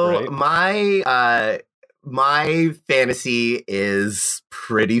you not, right? My fantasy is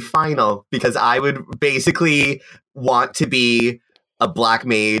pretty final because I would basically want to be a black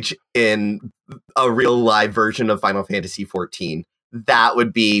mage in a real live version of Final Fantasy XIV. That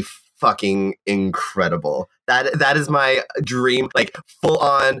would be fucking incredible. That is my dream, like full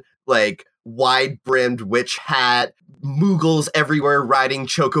on, like wide brimmed witch hat, Moogles everywhere riding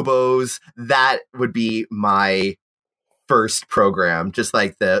chocobos. That would be my first program, just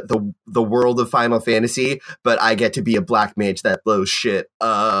like the world of Final Fantasy, but I get to be a black mage that blows shit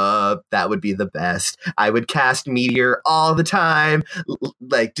up. That would be the best. I would cast Meteor all the time,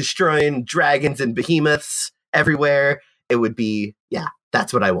 like destroying dragons and behemoths everywhere. It would be, yeah,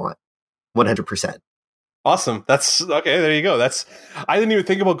 that's what I want. 100%. Awesome. That's okay. There you go. I didn't even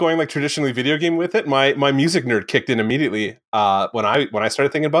think about going like traditionally video game with it. My music nerd kicked in immediately when I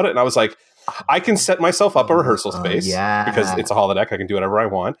started thinking about it, and I was like, I can set myself up a rehearsal space because it's a holodeck. I can do whatever I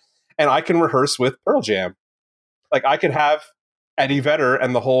want, and I can rehearse with Pearl Jam. Like I could have Eddie Vedder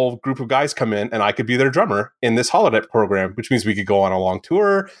and the whole group of guys come in, and I could be their drummer in this holodeck program, which means we could go on a long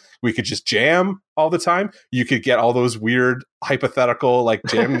tour. We could just jam all the time. You could get all those weird hypothetical like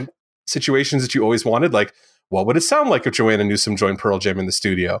jam situations that you always wanted. Like, what would it sound like if Joanna Newsom joined Pearl Jam in the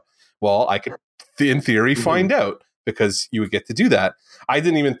studio? Well, I could, in theory, find out because you would get to do that. I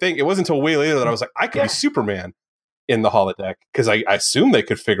didn't even think, it wasn't until way later that I was like, I could be Superman in the holodeck because I assume they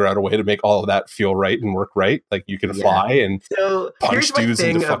could figure out a way to make all of that feel right and work right. Like you can fly and punch dudes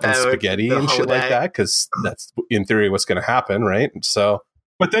into fucking spaghetti and shit like that because that's in theory what's going to happen, right? So,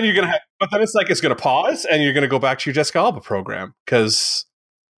 but then it's like it's going to pause and you're going to go back to your Jessica Alba program because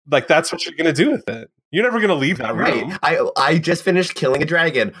like that's what you're going to do with it. You're never going to leave that room. I just finished killing a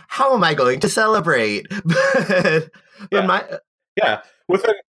dragon. How am I going to celebrate?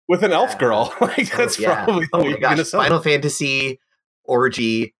 With an elf girl. Like that's probably what you're going to celebrate. Final Fantasy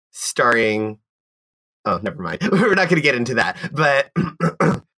orgy starring. Oh, never mind. We're not going to get into that. But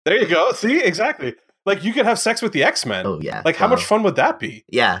there you go. See, exactly. Like you could have sex with the X-Men. Oh yeah. Like how much fun would that be?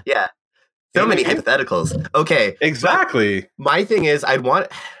 Yeah. So many hypotheticals. Okay. Exactly. My thing is,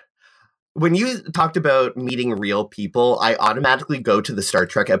 when you talked about meeting real people, I automatically go to the Star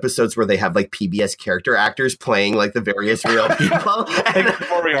Trek episodes where they have like PBS character actors playing like the various real people. and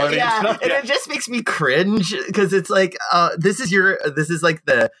it just makes me cringe because it's like, this is like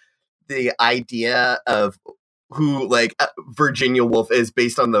the idea of who like Virginia Woolf is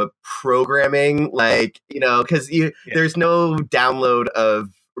based on the programming, like, because there's no download of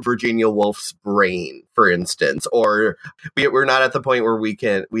Virginia Woolf's brain, for instance, or we're not at the point where we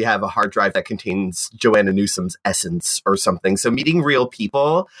have a hard drive that contains Joanna Newsom's essence or something. So meeting real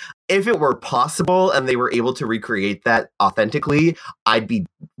people, if it were possible and they were able to recreate that authentically, I'd be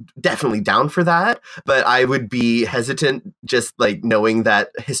definitely down for that. But I would be hesitant just like knowing that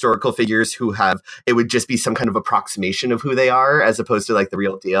historical figures it would just be some kind of approximation of who they are as opposed to like the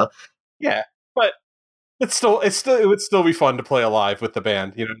real deal. Yeah, but it would still be fun to play alive with the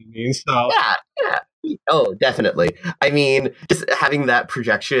band. You know what I mean? So yeah. Oh, definitely. I mean, just having that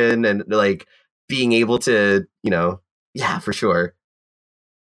projection and like being able to, for sure.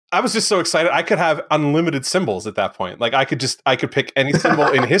 I was just so excited. I could have unlimited symbols at that point. Like I could pick any symbol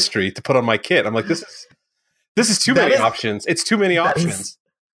in history to put on my kit. I'm like, this is too many options. It's too many options.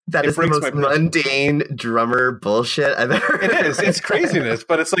 That is the most mundane drummer bullshit I've ever heard. It is. It's craziness,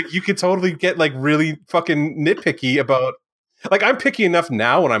 but it's like you could totally get like really fucking nitpicky about. Like I'm picky enough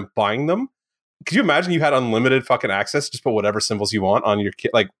now when I'm buying them. Could you imagine you had unlimited fucking access? Just put whatever symbols you want on your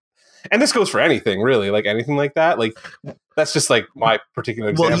kit, like. And this goes for anything, really, like anything like that. Like that's just like my particular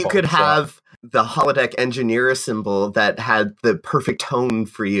example. Well, you could have the holodeck engineer symbol that had the perfect tone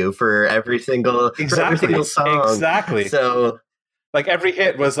for you for every single song. Exactly. So. Like every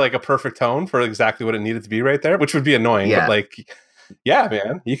hit was like a perfect tone for exactly what it needed to be right there, which would be annoying. Yeah. But like, yeah,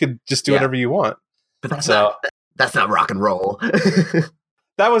 man, you could just do whatever you want. But that's not rock and roll.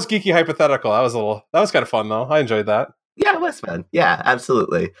 That was geeky hypothetical. That was kind of fun though. I enjoyed that. Yeah, it was fun. Yeah,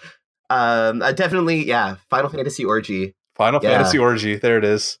 absolutely. Definitely. Yeah. Final Fantasy orgy. Fantasy orgy. There it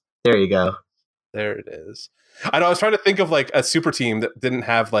is. There you go. There it is. I know. I was trying to think of like a super team that didn't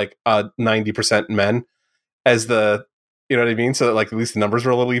have like 90% men as the. You know what I mean? So that like at least the numbers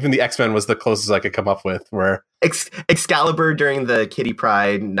were a little even. The X-Men was the closest I could come up with. Where Excalibur during the Kitty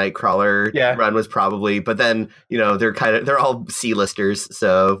Pryde Nightcrawler run was probably, but then they're all C-listers,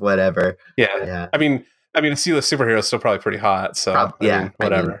 so whatever. Yeah. I mean, a C-list superhero is still probably pretty hot. So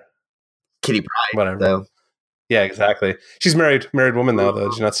whatever. Kitty Pryde, whatever. So, Yeah, exactly. She's married woman now, though.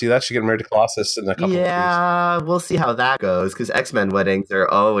 Did you not see that? She's getting married to Colossus in a couple of weeks. Yeah, we'll see how that goes, because X-Men weddings are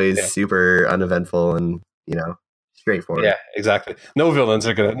always super uneventful and, straightforward. Yeah, exactly. No villains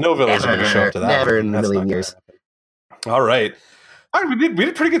are gonna show up to that. Never in a million years. All right. All right, we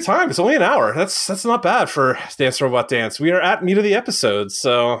did pretty good time. It's only an hour. That's not bad for Dance Robot Dance. We are at meat of the episode,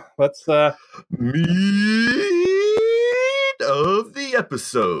 so let's meat of the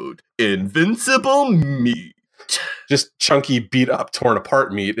episode. Invincible meat. Just chunky, beat up, torn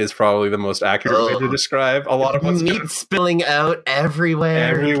apart meat is probably the most accurate way to describe a lot of what's meat spilling out everywhere.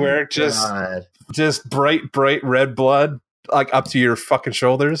 Everywhere, just bright red blood, like up to your fucking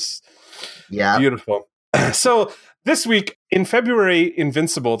shoulders. Yeah, beautiful. So this week in February,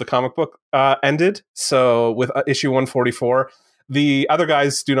 Invincible, the comic book, ended. So with issue 144. The other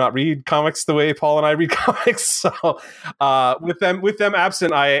guys do not read comics the way Paul and I read comics. So with them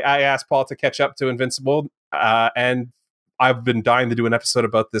absent, I asked Paul to catch up to Invincible. And I've been dying to do an episode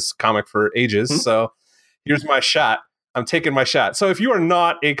about this comic for ages. Mm-hmm. So here's my shot. I'm taking my shot. So if you are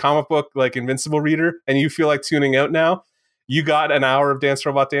not a comic book like Invincible reader and you feel like tuning out now, you got an hour of Dance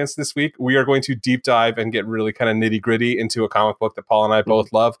Robot Dance this week. We are going to deep dive and get really kind of nitty gritty into a comic book that Paul and I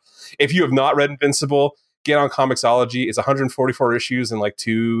both love. If you have not read Invincible, get on Comixology. It's 144 issues and like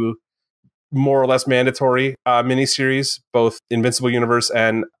 2 more or less mandatory miniseries. Both Invincible Universe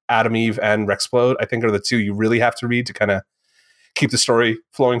and Atom Eve and Rexplode, I think, are the 2 you really have to read to kind of keep the story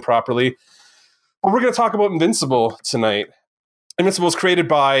flowing properly. But we're going to talk about Invincible tonight. Invincible is created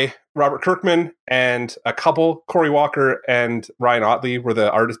by Robert Kirkman and a couple. Cory Walker and Ryan Ottley were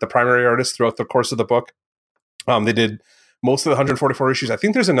the primary artists throughout the course of the book. They did most of the 144 issues. I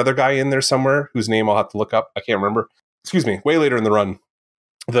think there's another guy in there somewhere whose name I'll have to look up. I can't remember. Excuse me. Way later in the run,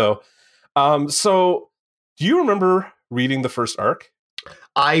 though. So do you remember reading the first arc?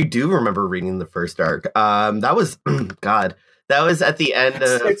 I do remember reading the first arc. That was, God, that was at the end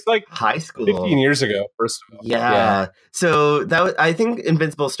of it's like high school. 15 years ago, first of all. Yeah. So that was, I think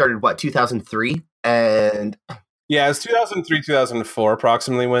Invincible started, 2003? And yeah, it was 2003, 2004,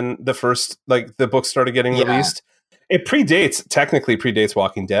 approximately, when the first, the book started getting released. It technically predates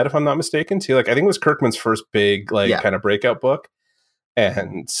Walking Dead, if I'm not mistaken, too. I think it was Kirkman's first big, kind of breakout book.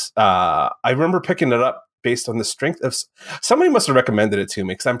 And I remember picking it up based on the strength of... Somebody must have recommended it to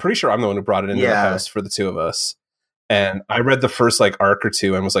me, because I'm pretty sure I'm the one who brought it into the house for the 2 of us. And I read the first, arc or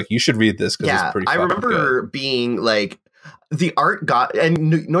 2 and was like, you should read this, because it's pretty fucking remember good. Being, the art got...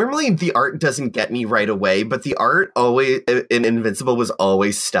 And normally the art doesn't get me right away, but the art always in Invincible was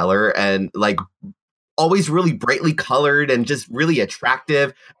always stellar and, always really brightly colored and just really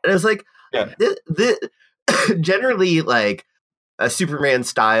attractive. And I was like, generally, a Superman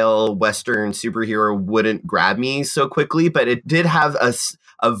style Western superhero wouldn't grab me so quickly, but it did have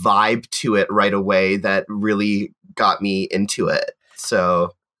a vibe to it right away that really got me into it.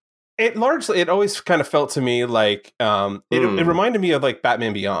 So it always kind of felt to me it reminded me of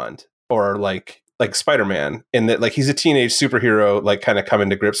Batman Beyond or like Spider-Man, in that he's a teenage superhero, kind of coming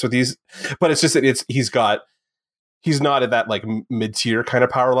to grips with these, but it's just that he's not at that mid-tier kind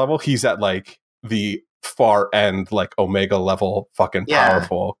of power level. He's at the far end, Omega level fucking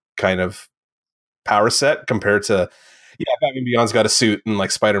powerful kind of power set compared to Batman Beyond's got a suit,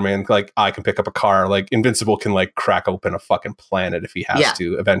 and Spider-Man, I can pick up a car. Invincible can crack open a fucking planet if he has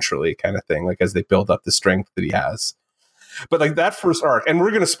to eventually, kind of thing, as they build up the strength that he has. But that first arc, and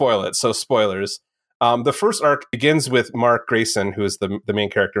we're gonna spoil it, so spoilers. The first arc begins with Mark Grayson, who is the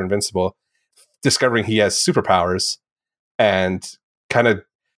main character in Invincible, discovering he has superpowers and kind of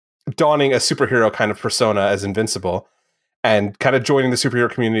donning a superhero kind of persona as Invincible and kind of joining the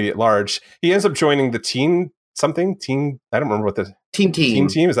superhero community at large. He ends up joining the Teen, I don't remember what the... Teen Team.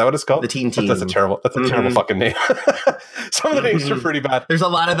 Is that what it's called? The Teen Team. That's a terrible fucking name. Some of the names are pretty bad. There's a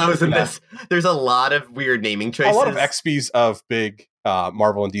lot of those in this. There's a lot of weird naming choices. A lot of XPs of big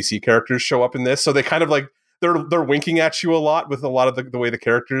Marvel and DC characters show up in this, so they kind of they're winking at you a lot with a lot of the way the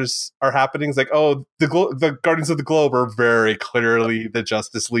characters are happening. It's the Guardians of the Globe are very clearly the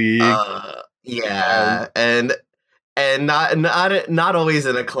Justice League. And not always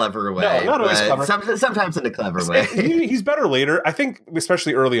in a clever way. No, not always clever. Sometimes in a clever way. He's better later. I think,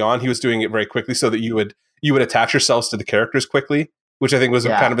 especially early on, he was doing it very quickly so that you would attach yourselves to the characters quickly, which I think was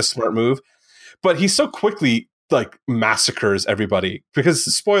kind of a smart move. But he so quickly massacres everybody, because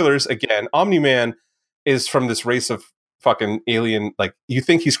spoilers again, Omni-Man is from this race of fucking alien, you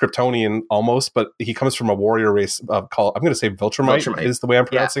think he's Kryptonian almost, but he comes from a warrior race called, I'm going to say Viltrumite is the way I'm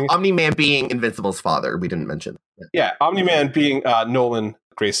pronouncing it. Omni-Man being Invincible's father, we didn't mention. Omni-Man being Nolan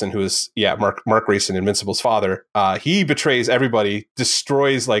Grayson, who is Mark Grayson, Invincible's father. He betrays everybody,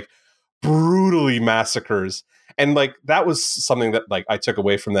 destroys, brutally massacres, And like that was something that like I took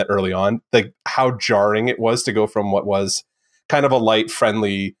away from that early on, like how jarring it was to go from what was kind of a light,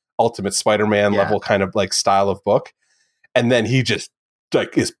 friendly Ultimate Spider-Man level kind of like style of book, and then he just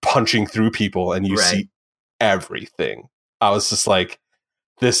like is punching through people and you see everything. I was just like,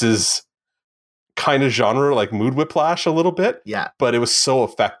 this is kind of genre like mood whiplash a little bit, but it was so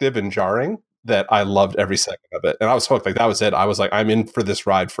effective and jarring that I loved every second of it, and I was hooked. Like that was it. I was like, I'm in for this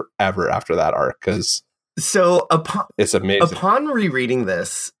ride forever after that arc, because it's amazing. Upon rereading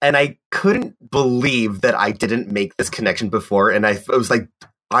this, and I couldn't believe that I didn't make this connection before, and I was like,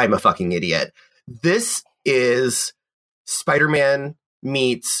 I'm a fucking idiot. This is Spider-Man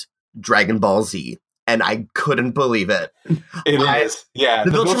meets Dragon Ball Z, and I couldn't believe it. It is, yeah.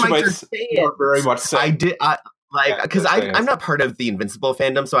 The Viltrumites are very much so. Because I'm not part of the Invincible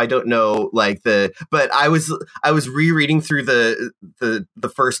fandom, so I don't know but I was rereading through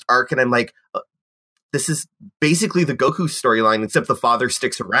the first arc, and I'm like, this is basically the Goku storyline, except the father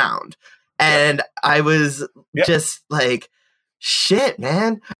sticks around. And I was just like, shit,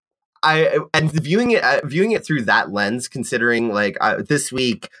 man. And viewing it through that lens, considering like this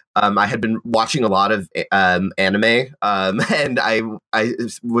week, I had been watching a lot of anime, and I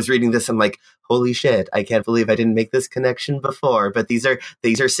was reading this. I'm like, holy shit! I can't believe I didn't make this connection before. But these are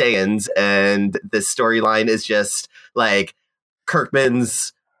Saiyans, and this storyline is just like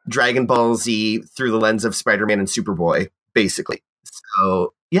Kirkman's Dragon Ball Z through the lens of Spider-Man and Superboy, basically.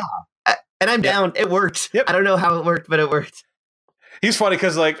 So yeah, and I'm down. It worked. Yep. I don't know how it worked, but it worked. He's funny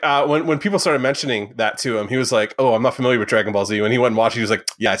because like when people started mentioning that to him, he was like, "Oh, I'm not familiar with Dragon Ball Z." When he went and watched, he was like,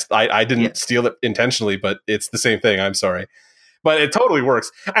 "Yes, I didn't steal it intentionally, but it's the same thing. I'm sorry." But it totally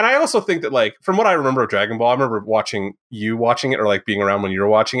works. And I also think that like from what I remember of Dragon Ball, I remember watching it or like being around when you were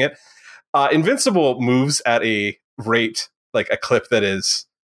watching it. Invincible moves at a rate, like a clip that is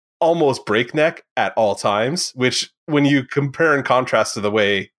almost breakneck at all times, which when you compare and contrast to the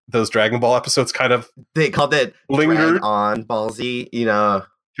way those Dragon Ball episodes kind of they called it lingered on Ball Z,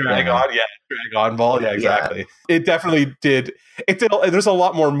 Drag on Ball, exactly. It definitely did. There's a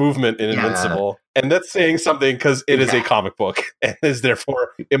lot more movement in Invincible, and that's saying something because it is a comic book and is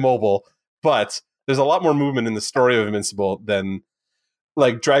therefore immobile. But there's a lot more movement in the story of Invincible than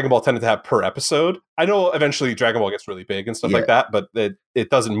like Dragon Ball tended to have per episode. I know eventually Dragon Ball gets really big and stuff like that, but it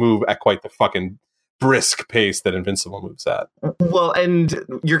doesn't move at quite the fucking brisk pace that Invincible moves at. Well,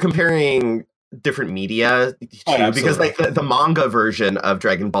 and you're comparing different media too, because like the manga version of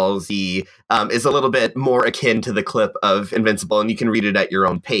Dragon Ball Z is a little bit more akin to the clip of Invincible, and you can read it at your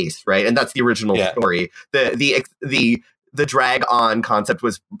own pace, right? And that's the original story. The drag on concept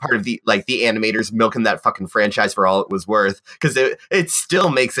was part of the animators milking that fucking franchise for all it was worth, because it still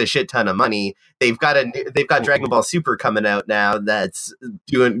makes a shit ton of money. They've got Dragon Ball Super coming out now that's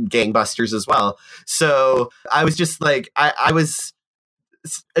doing gangbusters as well. So I was just like, I was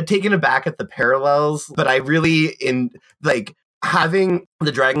taken aback at the parallels, but I really having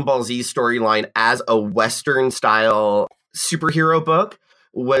the Dragon Ball Z storyline as a Western style superhero book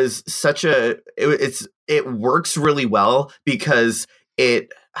was it works really well, because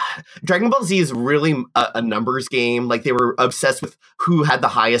Dragon Ball Z is really a numbers game. Like, they were obsessed with who had the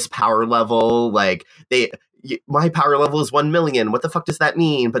highest power level. Like, my power level is 1 million. What the fuck does that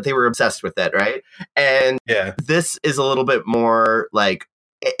mean? But they were obsessed with it, right? And this is a little bit more like,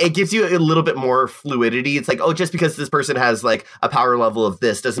 it gives you a little bit more fluidity. It's like, oh, just because this person has like a power level of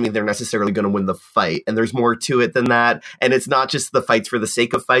this doesn't mean they're necessarily going to win the fight. And there's more to it than that. And it's not just the fights for the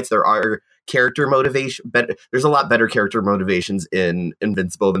sake of fights. There are character motivation. There's a lot better character motivations in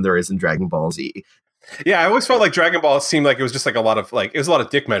Invincible than there is in Dragon Ball Z. Yeah, I always felt like Dragon Ball seemed like it was just like it was a lot of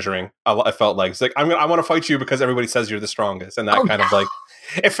dick measuring. I felt like it's like I want to fight you because everybody says you're the strongest, and that of like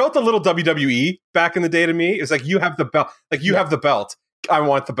it felt a little WWE back in the day to me. It was like, you have the belt, have the belt. I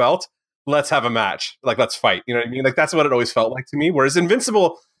want the belt. Let's have a match. Like, let's fight. You know what I mean? Like, that's what it always felt like to me. Whereas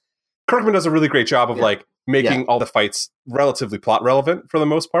Invincible, Kirkman does a really great job of like making all the fights relatively plot relevant for the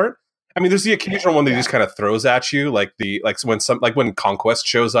most part. I mean, there's the occasional one that he just kind of throws at you, like when Conquest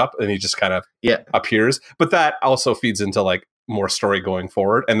shows up and he just kind of appears. But that also feeds into like more story going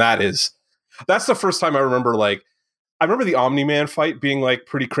forward. And that's the first time I remember I remember the Omni-Man fight being like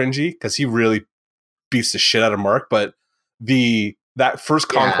pretty cringy because he really beats the shit out of Mark. But that first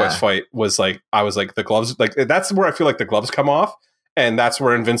Conquest fight was like, I was like, the gloves, like, that's where I feel like the gloves come off. And that's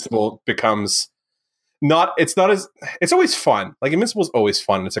where Invincible becomes it's always fun. Like, Invincible's always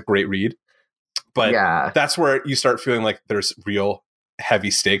fun. It's a great read. But that's where you start feeling like there's real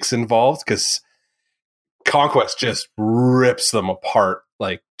heavy stakes involved, because Conquest just rips them apart.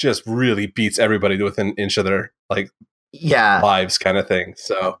 Like, just really beats everybody within an inch of their, like, yeah, lives kind of thing.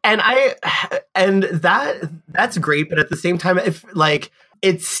 So, and that's great, but at the same time, if like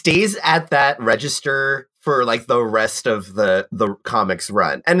it stays at that register for like the rest of the comics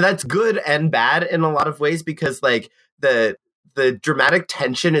run, and that's good and bad in a lot of ways, because like the dramatic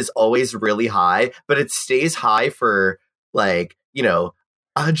tension is always really high, but it stays high for like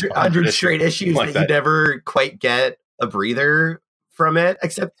 100 straight issues like that you never quite get a breather from it,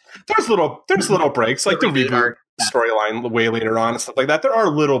 except there's little breaks, like the reboot storyline way later on and stuff like that. There are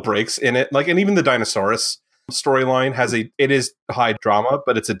little breaks in it, like, and even the Dinosaurus storyline it is high drama,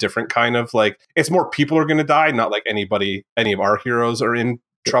 but it's a different kind of like, it's more people are going to die, not like any of our heroes are in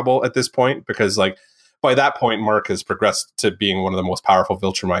trouble at this point, because like by that point Mark has progressed to being one of the most powerful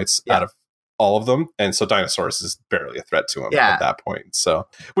Viltrumites out of all of them, and so Dinosaurus is barely a threat to him at that point. So,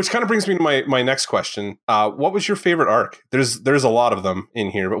 which kind of brings me to my next question. What was your favorite arc? There's a lot of them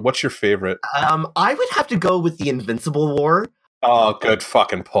in here, but what's your favorite? I would have to go with the Invincible War. Oh, good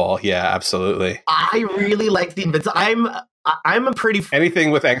fucking pull. Yeah, absolutely. I really like the Invincible. I'm a pretty anything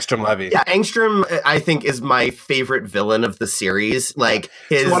with Angstrom Levy. Yeah, Angstrom I think is my favorite villain of the series. Like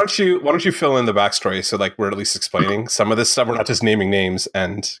his. So why don't you fill in the backstory, so like we're at least explaining some of this stuff. We're not just naming names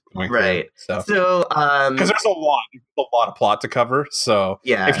and going right. So because there's a lot of plot to cover. So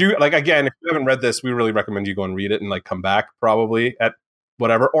yeah, if you haven't read this, we really recommend you go and read it and like come back probably at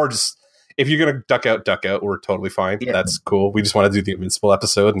whatever, or just. If you're going to duck out, we're totally fine. Yeah. That's cool. We just want to do the Invincible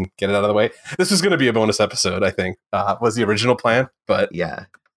episode and get it out of the way. This was going to be a bonus episode, I think, was the original plan, but yeah,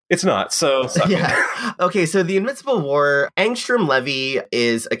 it's not. So, yeah. Okay, so the Invincible War, Angstrom Levy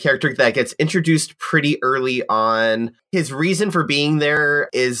is a character that gets introduced pretty early on. His reason for being there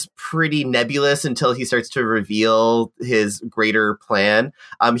is pretty nebulous until he starts to reveal his greater plan.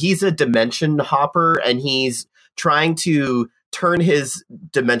 He's a dimension hopper, and he's trying to turn his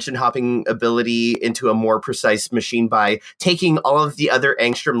dimension hopping ability into a more precise machine by taking all of the other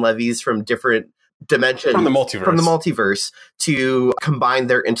Angstrom Levies from different dimensions from the multiverse to combine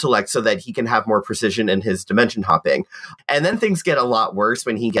their intellect so that he can have more precision in his dimension hopping. And then things get a lot worse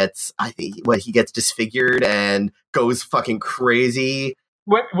when he gets disfigured and goes fucking crazy.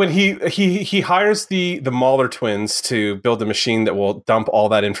 When he hires the Mauler twins to build a machine that will dump all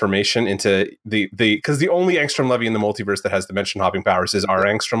that information into because the only Angstrom Levy in the multiverse that has dimension hopping powers is our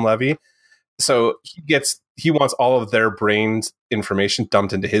Angstrom Levy. So he wants all of their brain's information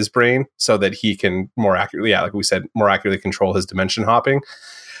dumped into his brain so that he can more accurately, like we said, more accurately control his dimension hopping.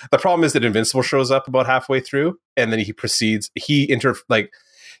 The problem is that Invincible shows up about halfway through, and then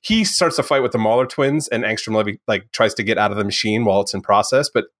he starts a fight with the Mauler twins, and Angstrom Levy like tries to get out of the machine while it's in process,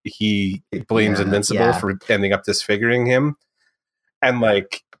 but he blames Invincible for ending up disfiguring him, and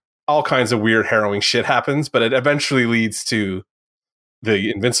like all kinds of weird, harrowing shit happens. But it eventually leads to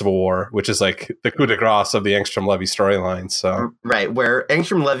the Invincible War, which is like the coup de grace of the Angstrom Levy storyline. So right, where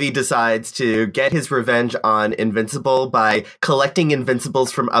Angstrom Levy decides to get his revenge on Invincible by collecting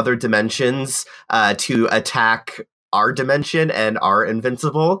Invincibles from other dimensions to attack our dimension and our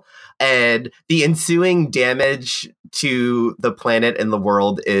Invincible, and the ensuing damage to the planet and the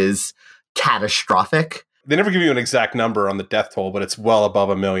world is catastrophic. They never give you an exact number on the death toll, but it's well above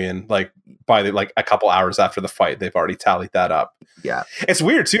 1 million. Like by a couple hours after the fight, they've already tallied that up. Yeah, it's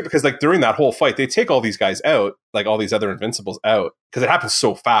weird too, because like during that whole fight, they take all these guys out, like all these other Invincibles out, because it happens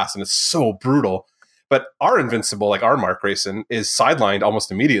so fast and it's so brutal. But our Invincible, like our Mark Grayson, is sidelined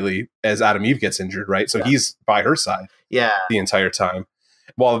almost immediately as Adam Eve gets injured, right? So he's by her side the entire time.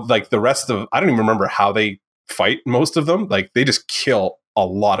 While like the rest of, I don't even remember how they fight most of them. Like they just kill a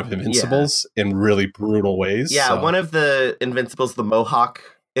lot of Invincibles in really brutal ways. Yeah, so. One of the Invincibles, the Mohawk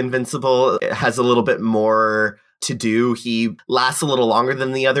Invincible, has a little bit more to do. He lasts a little longer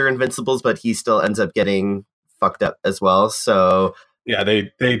than the other Invincibles, but he still ends up getting fucked up as well. So... yeah,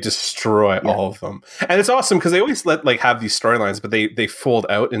 they destroy all of them. And it's awesome because they always have these storylines, but they fold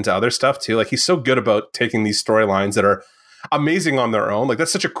out into other stuff too. Like he's so good about taking these storylines that are amazing on their own. Like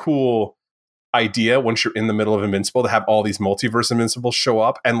that's such a cool idea once you're in the middle of Invincible to have all these multiverse Invincibles show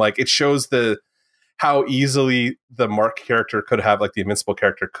up, and like it shows how easily the Mark character could have, like the Invincible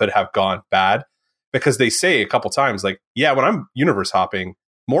character could have gone bad, because they say a couple times like, yeah, when I'm universe hopping,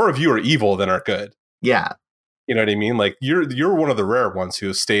 more of you are evil than are good. Yeah. You know what I mean? Like you're one of the rare ones who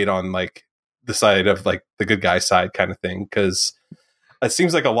have stayed on like the side of like the good guy side kind of thing, because it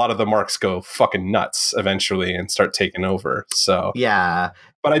seems like a lot of the Marks go fucking nuts eventually and start taking over. So yeah,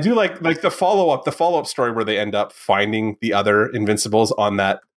 but I do like the follow up story where they end up finding the other Invincibles on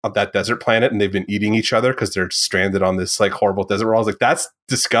that desert planet, and they've been eating each other because they're stranded on this like horrible desert world. I was like, that's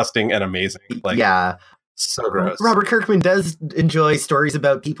disgusting and amazing. Like yeah, so gross. Robert Kirkman does enjoy stories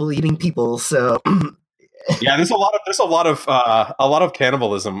about people eating people, so. Yeah, there's a lot of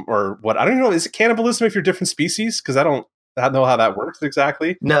cannibalism, or what, I don't know, is it cannibalism if you're different species? Because I don't know how that works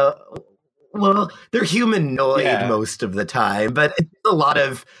exactly. No, well, they're humanoid Yeah. most of the time, but it's a lot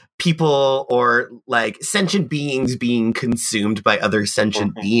of people or like sentient beings being consumed by other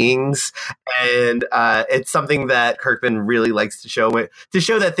sentient beings, and it's something that Kirkman really likes to show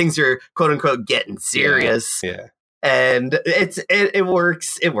that things are quote unquote getting serious. Yeah. And it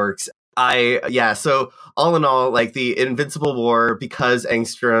works. It works. So all in all, like the Invincible War, because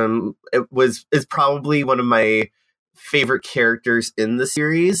Angstrom is probably one of my favorite characters in the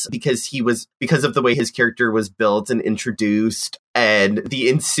series, because of the way his character was built and introduced, and the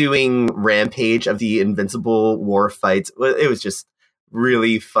ensuing rampage of the Invincible War fights. It was just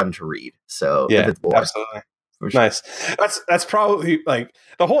really fun to read. So Yeah, Invincible War, absolutely. for sure. Nice. That's probably, like,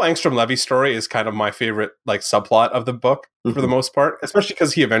 the whole Angstrom Levy story is kind of my favorite, like, subplot of the book for the most part, especially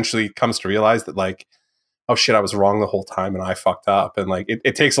because he eventually comes to realize that, like, oh shit, I was wrong the whole time and I fucked up, and like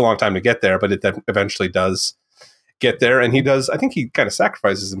it takes a long time to get there, but it then eventually does get there, and I think he kind of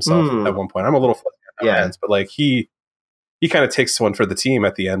sacrifices himself at one point. I'm a little fuzzy on that ends, but like he kind of takes one for the team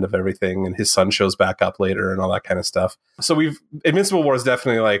at the end of everything, and his son shows back up later and all that kind of stuff. So Invincible War is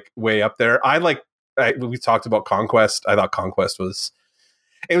definitely like way up there. We talked about Conquest. I thought Conquest was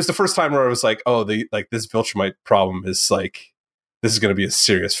the first time where I was like, oh, this Viltrumite problem is like, this is going to be a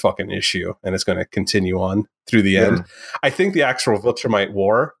serious fucking issue, and it's going to continue on through the end. I think the actual Viltrumite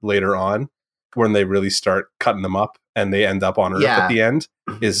war later on, when they really start cutting them up and they end up on Earth at the end,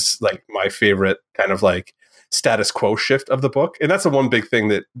 is like my favorite kind of like status quo shift of the book. And that's the one big thing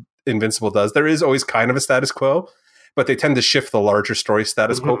that Invincible does. There is always kind of a status quo, but they tend to shift the larger story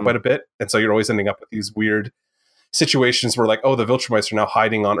status quo quite a bit. And so you're always ending up with these weird situations where like, oh, the Viltrumites are now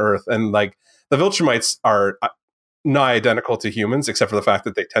hiding on Earth. And like the Viltrumites are not identical to humans, except for the fact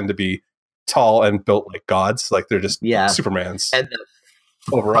that they tend to be tall and built like gods. Like they're just Supermans. And the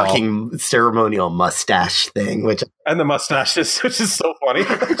overall fucking ceremonial mustache thing, and the mustaches, which is so funny.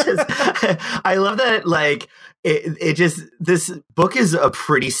 I love that. Like this book is a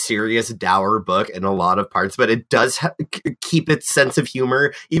pretty serious, dour book in a lot of parts, but it does keep its sense of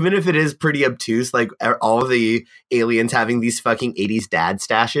humor, even if it is pretty obtuse. Like all of the aliens having these fucking 80s dad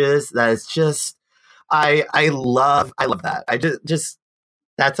stashes. That's just, I love that. I just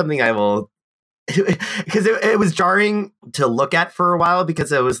that's something I will, because it was jarring to look at for a while,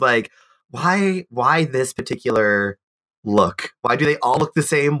 because it was like, why this particular look? Why do they all look the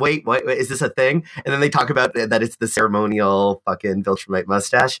same? Wait, is this a thing? And then they talk about that it's the ceremonial fucking Viltrumite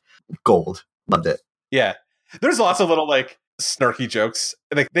mustache. Gold. Loved it. Yeah. There's lots of little like snarky jokes.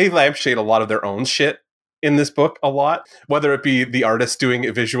 Like they lampshade a lot of their own shit in this book a lot, whether it be the artist doing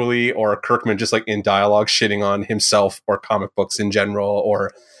it visually or Kirkman just like in dialogue shitting on himself or comic books in general,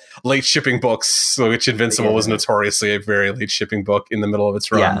 or late shipping books, which Invincible was notoriously a very late shipping book in the middle of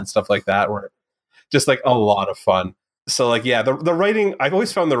its run and stuff like that, where just like a lot of fun. So like, yeah, the writing, I've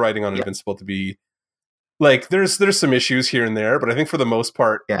always found the writing on Invincible to be like, there's some issues here and there, but I think for the most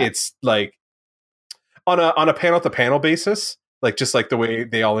part, it's like on a panel to panel basis, like just like the way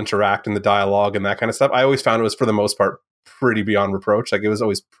they all interact and the dialogue and that kind of stuff, I always found it was for the most part pretty beyond reproach. Like it was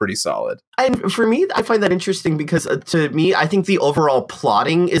always pretty solid. And for me, I find that interesting because to me, I think the overall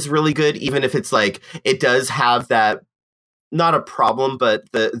plotting is really good, even if it's like, it does have that, not a problem, but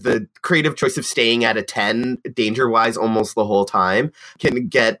the creative choice of staying at a 10 danger-wise almost the whole time can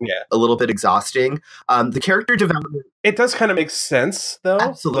get a little bit exhausting. The character development... It does kind of make sense, though.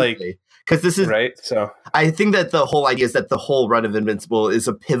 Absolutely. Because this is... Right, so... I think that the whole idea is that the whole run of Invincible is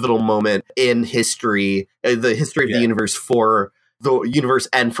a pivotal moment in history, the history of the universe, for the universe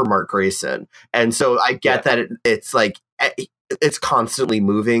and for Mark Grayson. And so I get that it's like... It's constantly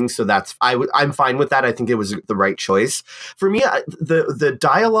moving, so I'm fine with that. I think it was the right choice for me. The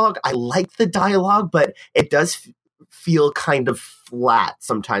dialogue, I like the dialogue, but it does feel kind of flat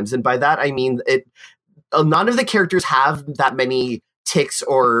sometimes, and by that I mean none of the characters have that many tics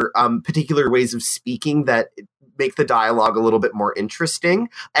or particular ways of speaking that make the dialogue a little bit more interesting.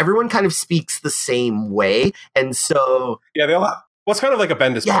 Everyone kind of speaks the same way, and so they all have. Well, it's kind of like a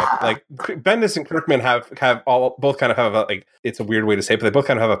Bendis book. Like Bendis and Kirkman have both kind of have a, like, it's a weird way to say it, but they both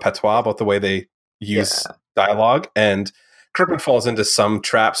kind of have a patois about the way they use dialogue. And Kirkman falls into some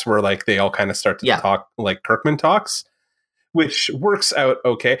traps where like they all kind of start to talk like Kirkman talks, which works out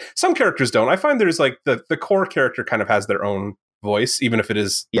okay. Some characters don't. I find there's like the core character kind of has their own voice, even if it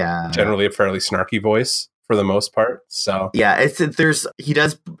is generally a fairly snarky voice for the most part. So he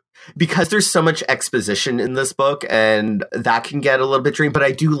does. Because there's so much exposition in this book, and that can get a little bit draining. But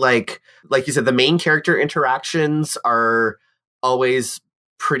I do like you said, the main character interactions are always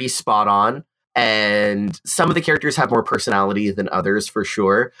pretty spot on. and some of the characters have more personality than others for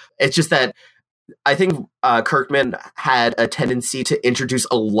sure. It's just that I think Kirkman had a tendency to introduce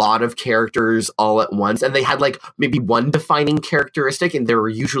a lot of characters all at once, and they had like maybe one defining characteristic, and they were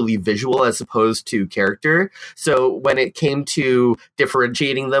usually visual as opposed to character. So when it came to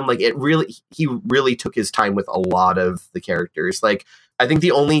differentiating them, like he really took his time with a lot of the characters. Like I think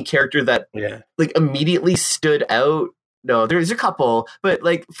the only character that like immediately stood out. No, there's a couple, but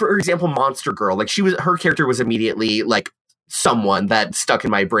like for example, Monster Girl, like her character was immediately like someone that stuck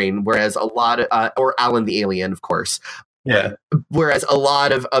in my brain, whereas a lot of or Alan the Alien, of course, whereas a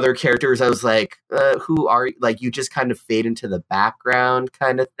lot of other characters I was like, who are you? Like you just kind of fade into the background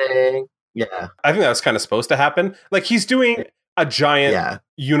kind of thing. I think that's kind of supposed to happen. Like he's doing a giant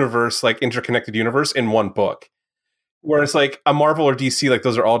universe, like interconnected universe in one book, whereas like a Marvel or DC, like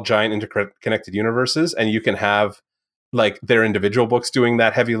those are all giant interconnected universes, and you can have like their individual books doing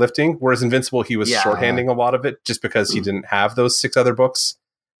that heavy lifting, whereas Invincible, he was shorthanding a lot of it just because he didn't have those 6 other books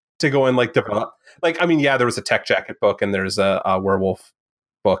to go and like develop. Like, I mean, there was a Tech Jacket book and there's a werewolf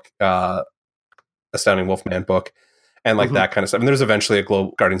book, Astounding Wolfman book, and like that kind of stuff. And there's eventually a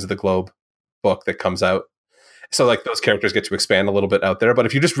Guardians of the Globe book that comes out. So like those characters get to expand a little bit out there. But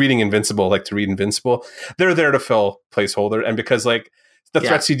if you're just reading Invincible, like to read Invincible, they're there to fill placeholder. And because like the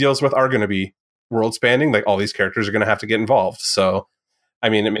threats he deals with are going to be world spanning, like all these characters are going to have to get involved. So I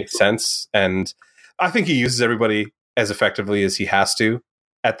mean, it makes sense, and I think he uses everybody as effectively as he has to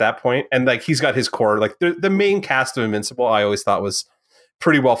at that point. And like he's got his core, like the main cast of Invincible I always thought was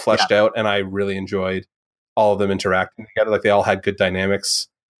pretty well fleshed out, and I really enjoyed all of them interacting together. Like they all had good dynamics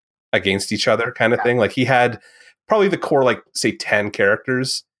against each other kind of thing. Like he had probably the core, like say 10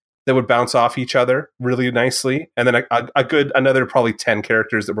 characters that would bounce off each other really nicely, and then another probably 10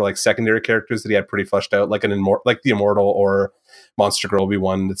 characters that were like secondary characters that he had pretty fleshed out, like like the Immortal or Monster Girl will be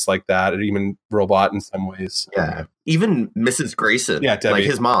one that's like that, or even Robot in some ways. Yeah, even Mrs. Grayson, Debbie. Like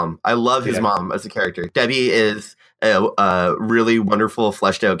his mom. I love his mom as a character. Debbie is a really wonderful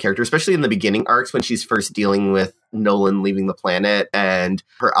fleshed out character, especially in the beginning arcs when she's first dealing with Nolan leaving the planet and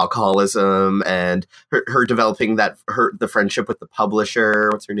her alcoholism and her developing the friendship with the publisher.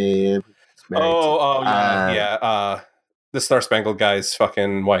 What's her name? The Star Spangled Guy's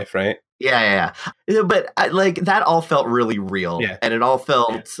fucking wife, right? Yeah. But like that all felt really real, and it all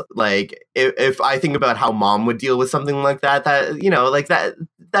felt like if I think about how mom would deal with something like that, like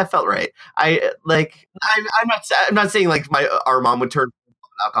that felt right. I'm not saying like our mom would turn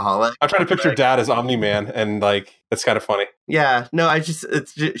alcoholic. I'm trying to picture Dad as Omni-Man, and like that's kind of funny. Yeah, no,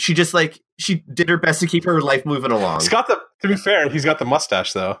 she did her best to keep her life moving along. To be fair, he's got the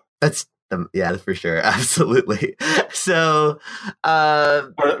mustache though. That's for sure, absolutely. So,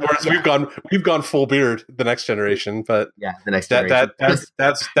 whereas we've gone full beard, the next generation, but the next generation,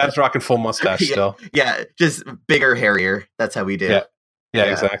 that's rocking full mustache still. Yeah, just bigger, hairier. That's how we do. Yeah,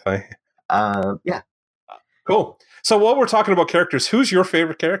 exactly. Cool. So while we're talking about characters, who's your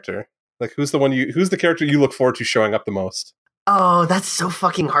favorite character? Like, who's the character you look forward to showing up the most? Oh, that's so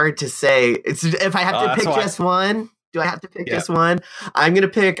fucking hard to say. If I have to pick just one. Do I have to pick just one? I'm going to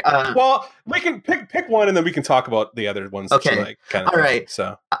pick... well, we can pick one, and then we can talk about the other ones that you like. Kind of. All right.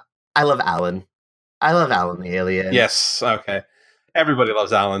 So I love Alan. I love Alan the Alien. Yes. Okay. Everybody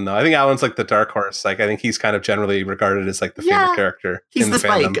loves Alan, though. I think Alan's like the dark horse. Like, I think he's kind of generally regarded as like the favorite character. He's in the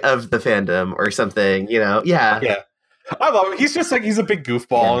Spike fandom. of the fandom or something, Yeah. I love him. He's just like, he's a big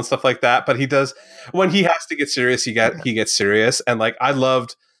goofball and stuff like that. But he does, when he has to get serious, he gets serious. And like, I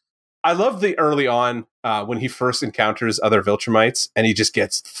love the early on when he first encounters other Viltrumites and he just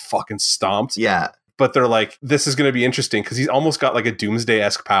gets fucking stomped. Yeah. But they're like, this is going to be interesting because he's almost got like a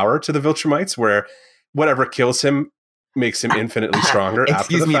Doomsday-esque power to the Viltrumites where whatever kills him makes him infinitely stronger.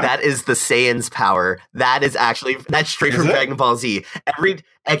 Excuse me, that is the Saiyan's power. That's straight from Dragon Ball Z. Every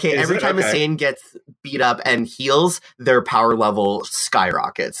time a Saiyan gets beat up and heals, their power level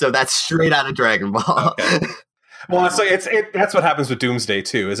skyrockets. So that's straight out of Dragon Ball. Okay. Well, that's what happens with Doomsday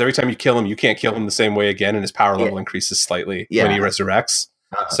too. Is every time you kill him, you can't kill him the same way again, and his power level increases slightly when he resurrects.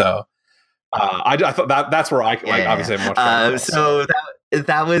 So I thought that's where I obviously I'm much. So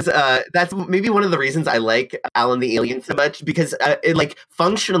that was that's maybe one of the reasons I like Alan the Alien so much, because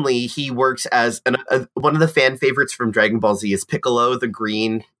functionally he works as one of the fan favorites from Dragon Ball Z is Piccolo, the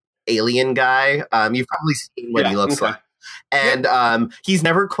green alien guy. You've probably seen what he looks like. And he's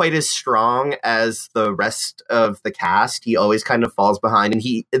never quite as strong as the rest of the cast. He always kind of falls behind. And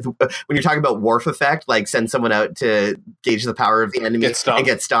when you're talking about Worf effect, like send someone out to gauge the power of the enemy and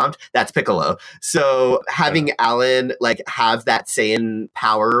get stomped, that's Piccolo. So having Alan like have that Saiyan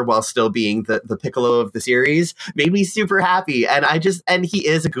power while still being the Piccolo of the series made me super happy. And he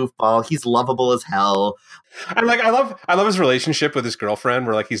is a goofball. He's lovable as hell. And like I love his relationship with his girlfriend,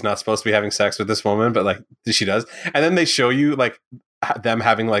 where like he's not supposed to be having sex with this woman, but like she does. And then they show you like them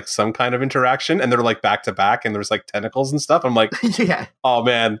having like some kind of interaction, and they're like back to back, and there's like tentacles and stuff. I'm like, yeah. Oh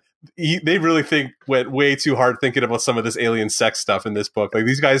man, they really went way too hard thinking about some of this alien sex stuff in this book. Like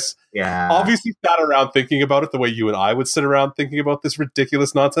these guys, obviously sat around thinking about it the way you and I would sit around thinking about this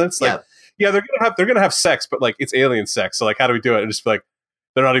ridiculous nonsense. Like, they're gonna have sex, but like it's alien sex. So like, how do we do it? And just be like,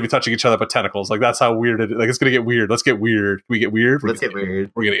 they're not even touching each other but tentacles. Like that's how weird it is. Like it's gonna get weird. Let's get weird. Can we get weird? Let's get weird.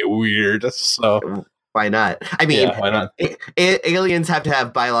 We're gonna get weird. So why not? I mean, why not? Aliens have to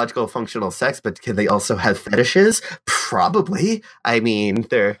have biological functional sex, but can they also have fetishes? Probably. I mean,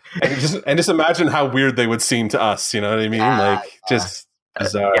 they're and just imagine how weird they would seem to us. You know what I mean? Just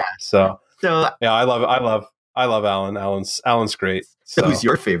bizarre. So yeah, I love Alan. Alan's great. So who's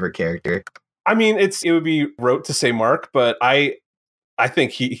your favorite character? I mean, it would be rote to say Mark, but I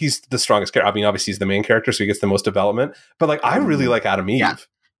think he's the strongest character. I mean, obviously he's the main character, so he gets the most development. But like, I really like Adam Eve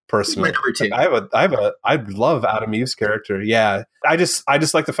personally. Like, I love Adam Eve's character. Yeah, I just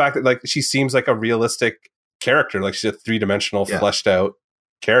like the fact that like she seems like a realistic character. Like she's a 3-dimensional, fleshed out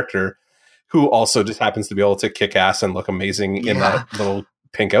character who also just happens to be able to kick ass and look amazing in that little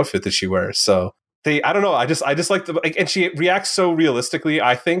pink outfit that she wears. So. I don't know. I just like and she reacts so realistically,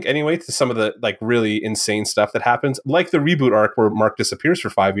 I think, anyway, to some of the like really insane stuff that happens, like the reboot arc where Mark disappears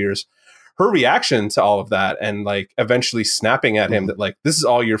for 5 years. Her reaction to all of that and like eventually snapping at him that like, this is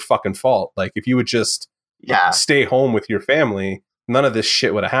all your fucking fault. Like if you would just stay home with your family, none of this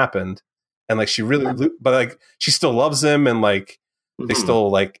shit would have happened. And like she really, but like she still loves him and like they still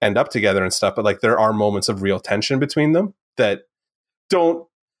like end up together and stuff. But like there are moments of real tension between them that don't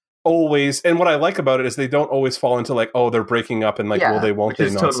always, and what I like about it is they don't always fall into like, oh, they're breaking up and like, well, they won't, they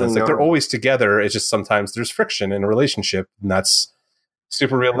nonsense. Totally like they're always together. It's just sometimes there's friction in a relationship, and that's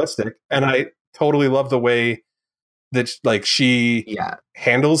super realistic. And I totally love the way that like she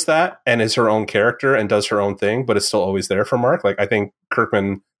handles that and is her own character and does her own thing, but is still always there for Mark. Like I think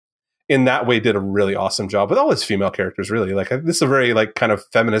Kirkman in that way did a really awesome job with all his female characters. Really, like this is a very like kind of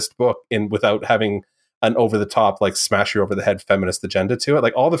feminist book without having an over the top, like smash you over the head feminist agenda to it.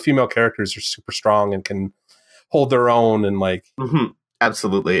 Like all the female characters are super strong and can hold their own and like,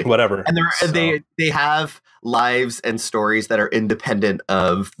 absolutely whatever. And they have lives and stories that are independent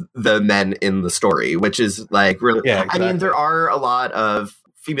of the men in the story, which is like really, exactly. I mean, there are a lot of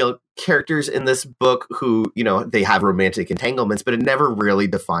female characters in this book who, you know, they have romantic entanglements, but it never really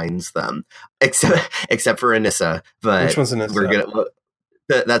defines them except for Anissa. But which one's Anissa?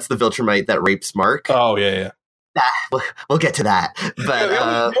 That's the Viltrumite that rapes Mark. Oh, yeah. We'll get to that. But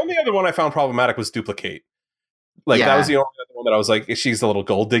the only other one I found problematic was Duplicate. Like, that was the only other one that I was like, she's a little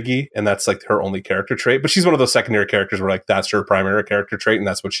gold diggy, and that's like her only character trait. But she's one of those secondary characters where like that's her primary character trait, and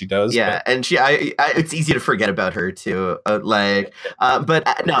that's what she does. Yeah, and it's easy to forget about her too. No,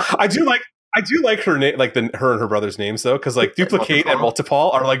 I do like her name, like her and her brother's names though, because like Duplicate and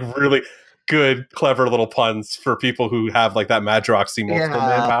Multipole are like really good, clever little puns for people who have like that Madroxy multiple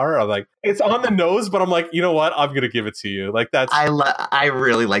man power. I'm like, it's on the nose, but I'm like, you know what? I'm gonna give it to you. Like that's I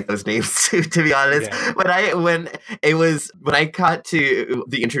really like those names too, to be honest. Yeah. When I got to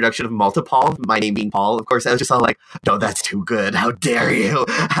the introduction of Multipole, my name being Paul, of course, I was just all like, no, that's too good. How dare you?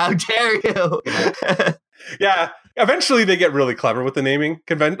 How dare you? Yeah. Eventually they get really clever with the naming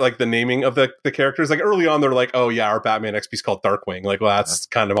like the naming of the characters. Like early on, they're like, oh yeah, our Batman XP is called Darkwing. Like, well, that's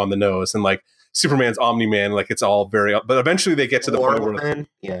kind of on the nose. And like Superman's Omni-Man, like it's all very, but eventually they get to the point where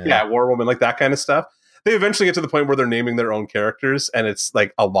War Woman, like that kind of stuff. They eventually get to the point where they're naming their own characters and it's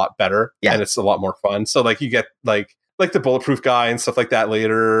like a lot better and it's a lot more fun. So like you get like the Bulletproof guy and stuff like that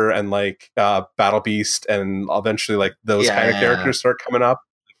later, and like Battle Beast, and eventually like those kind of characters start coming up.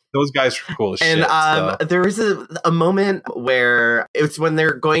 Those guys are cool as shit. And there is a moment where it's when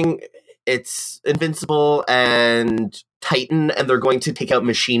it's Invincible and Titan, and they're going to take out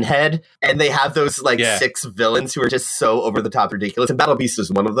Machine Head, and they have those 6 villains who are just so over the top ridiculous. And Battle Beast is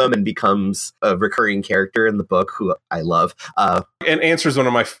one of them, and becomes a recurring character in the book who I love. And answers one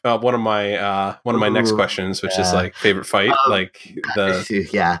of my next questions, which is like favorite fight, But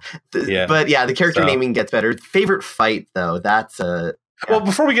the character naming gets better. Favorite fight though, that's a Well,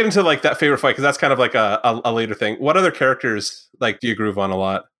 before we get into like that favorite fight, because that's kind of like a later thing. What other characters like do you groove on a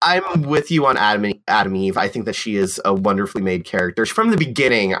lot? I'm with you on Adam Eve. I think that she is a wonderfully made character. From the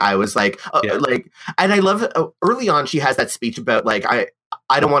beginning, I was like, and I love early on. She has that speech about like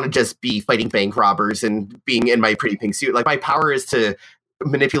I don't want to just be fighting bank robbers and being in my pretty pink suit. Like my power is to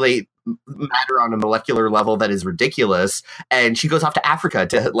manipulate matter on a molecular level that is ridiculous. And she goes off to Africa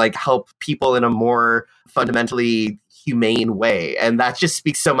to like help people in a more fundamentally humane way, and that just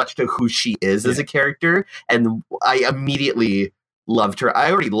speaks so much to who she is as a character. And I immediately loved her.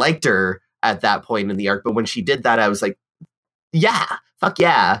 I already liked her at that point in the arc, but when she did that, I was like, yeah, fuck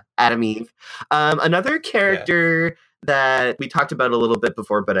yeah, Adam Eve. Another character that we talked about a little bit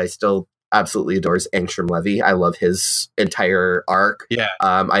before, but I still absolutely adore is Angstrom Levy. I love his entire arc. Yeah.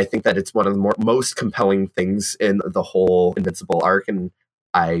 I think that it's one of the most compelling things in the whole Invincible arc, and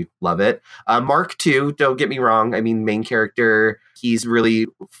I love it. Mark too, don't get me wrong. I mean, main character, he's really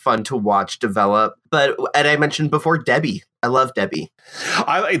fun to watch develop. And I mentioned before, Debbie. I love Debbie.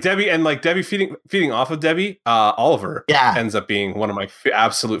 I like Debbie, and like Debbie feeding off of Debbie. Oliver ends up being one of my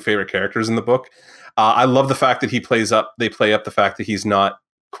absolute favorite characters in the book. I love the fact that they play up the fact that he's not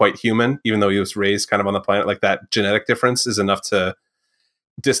quite human, even though he was raised kind of on the planet. Like that genetic difference is enough to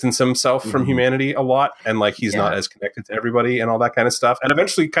distance himself from humanity a lot, and like he's not as connected to everybody and all that kind of stuff, and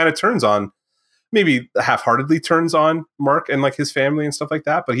eventually kind of turns on, maybe half-heartedly turns on Mark and like his family and stuff like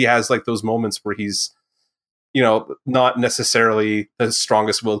that, but he has like those moments where he's, you know, not necessarily the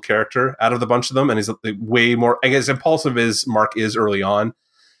strongest willed character out of the bunch of them, and he's way more, I guess, impulsive as Mark is early on.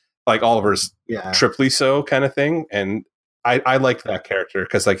 Like Oliver's triply so kind of thing, and I like that character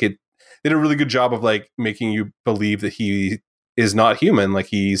because like it did a really good job of like making you believe that he is not human. Like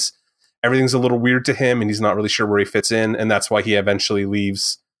everything's a little weird to him, and he's not really sure where he fits in, and that's why he eventually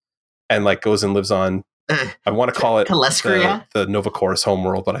leaves and like goes and lives on. I want to call it Telescria, the Nova Chorus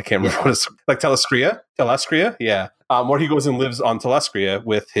homeworld, but I can't remember what it's like. Telescria, yeah. Where he goes and lives on Telescria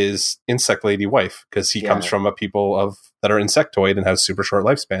with his insect lady wife, because he comes from a people that are insectoid and has super short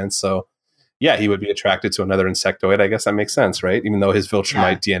lifespans. So yeah, he would be attracted to another insectoid. I guess that makes sense, right? Even though his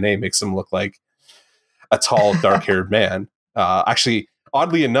Viltrumite DNA makes him look like a tall, dark-haired man. Actually,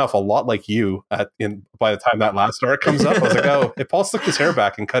 oddly enough, a lot like you. By the time that last arc comes up, I was like, oh, if Paul slicked his hair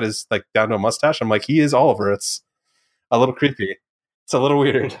back and cut his like down to a mustache, I'm like, he is Oliver. It's a little creepy. It's a little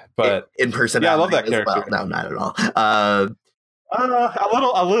weird, but in person, yeah, I love that character. Well. No, not at all.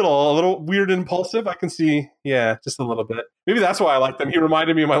 A little weird and impulsive. I can see, just a little bit. Maybe that's why I liked him. He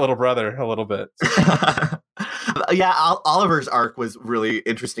reminded me of my little brother a little bit. Oliver's arc was really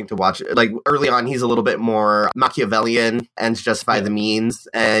interesting to watch. Like early on, he's a little bit more Machiavellian and to justify the means,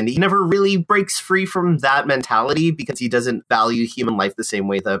 and he never really breaks free from that mentality because he doesn't value human life the same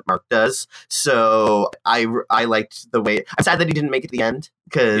way that Mark does. So I liked the way. I'm sad that he didn't make it to the end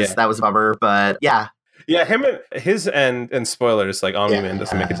because that was a bummer. But yeah, his and spoilers, like Omni-Man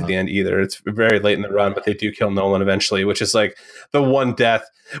doesn't make it to the end either. It's very late in the run, but they do kill Nolan eventually, which is like the one death,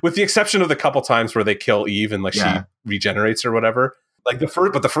 with the exception of the couple times where they kill Eve and like she regenerates or whatever. Like the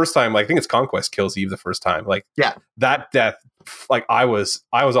first time, like I think it's Conquest kills Eve the first time. Like that death, like I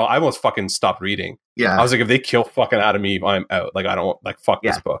almost fucking stopped reading. Yeah, I was like, if they kill fucking Adam Eve, I'm out. Like I don't like fuck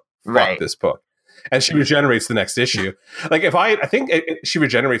this book. Fuck this book. And she regenerates the next issue. Like I think she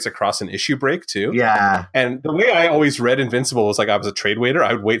regenerates across an issue break too. Yeah. And the way I always read Invincible was like I was a trade waiter.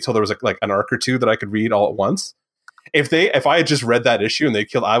 I would wait till there was like an arc or two that I could read all at once. If I had just read that issue and they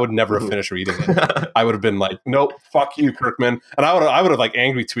killed, I would never have finished reading it. I would have been like, nope, fuck you, Kirkman. And I would have like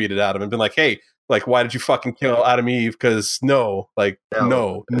angry tweeted at him and been like, hey, like, why did you fucking kill Adam Eve? Because no. She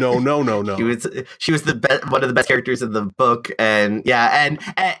was the best, one of the best characters in the book, and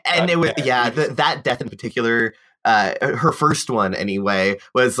it was that death in particular, her first one anyway,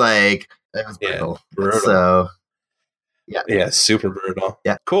 was like it was brutal. So super brutal.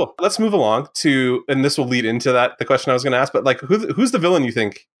 Yeah, cool. Let's move along to, and this will lead into the question I was going to ask. But like, who's the villain you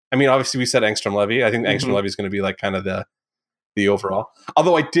think? I mean, obviously we said Angstrom Levy. I think Angstrom Levy is going to be like kind of the overall.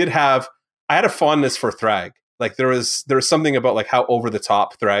 Although I had a fondness for Thrag. Like there was something about like how over the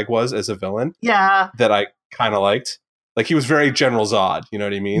top Thrag was as a villain. Yeah. That I kind of liked. Like he was very General Zod, you know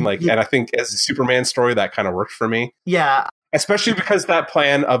what I mean? Like, and I think as a Superman story, that kind of worked for me. Yeah. Especially because that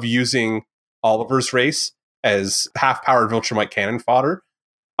plan of using Oliver's race as half-powered Viltrumite cannon fodder,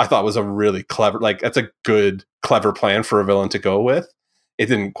 I thought was a really clever, like that's a good, clever plan for a villain to go with. It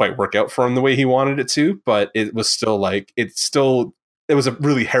didn't quite work out for him the way he wanted it to, but it was still like, it was a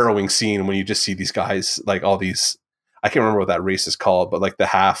really harrowing scene when you just see these guys, like all these, I can't remember what that race is called, but like the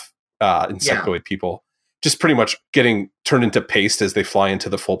half insectoid people just pretty much getting turned into paste as they fly into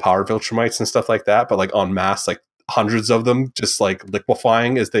the full power Viltrumites and stuff like that. But like en masse, like hundreds of them just like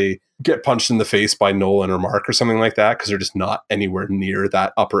liquefying as they get punched in the face by Nolan or Mark or something like that, because they're just not anywhere near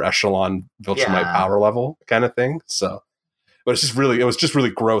that upper echelon Viltrumite power level kind of thing. So, but it was just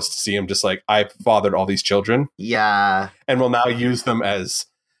really gross to see him just like, I fathered all these children. Yeah. And will now use them as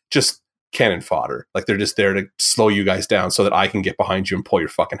just cannon fodder. Like they're just there to slow you guys down so that I can get behind you and pull your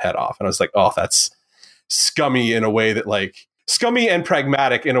fucking head off. And I was like, oh, that's scummy in a way that like, scummy and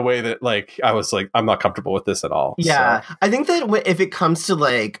pragmatic in a way that like I was like, I'm not comfortable with this at all. Yeah. So. I think that if it comes to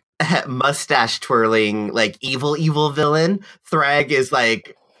like mustache twirling, like evil villain, Thrag is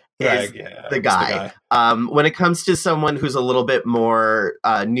like the guy. When it comes to someone who's a little bit more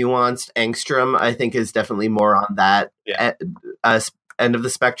nuanced, Angstrom, I think is definitely more on that end of the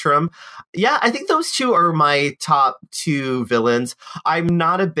spectrum. Yeah, I think those two are my top two villains. I'm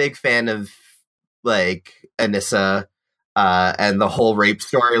not a big fan of like Anissa and the whole rape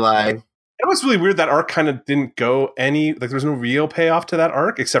storyline. It was really weird that arc kind of didn't go any, like there was no real payoff to that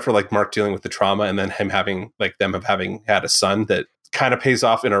arc except for like Mark dealing with the trauma and then him having like them having had a son that kind of pays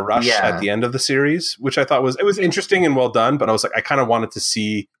off in a rush at the end of the series, which I thought was interesting and well done, but I was like, I kind of wanted to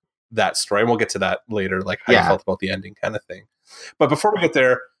see that story, and we'll get to that later, like how you felt about the ending kind of thing. But before we get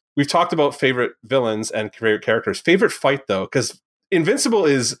there, we've talked about favorite villains and favorite characters. Favorite fight though, because Invincible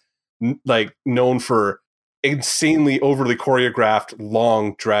is like known for insanely overly choreographed,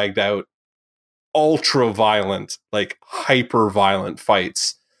 long, dragged out, ultra violent, like hyper violent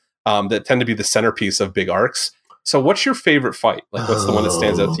fights that tend to be the centerpiece of big arcs. So what's your favorite fight? Like what's the one that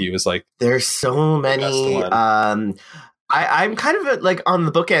stands out to you as like there's so many. I'm kind of like on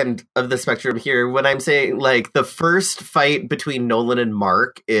the bookend of the spectrum here when I'm saying like the first fight between Nolan and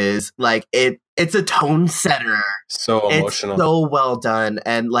Mark is like it's a tone setter. So emotional. It's so well done.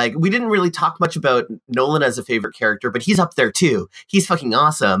 And like we didn't really talk much about Nolan as a favorite character, but he's up there too. He's fucking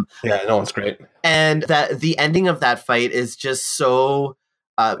awesome. Yeah, Nolan's great. And that the ending of that fight is just so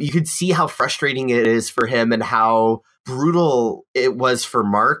you could see how frustrating it is for him and how brutal it was for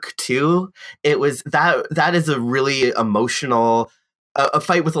Mark too. It was that is a really emotional a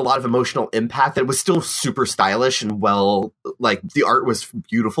fight with a lot of emotional impact that was still super stylish and well, like the art was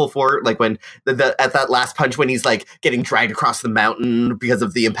beautiful for it. Like when the at that last punch when he's like getting dragged across the mountain because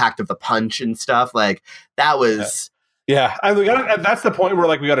of the impact of the punch and stuff, like that was yeah. That's the point where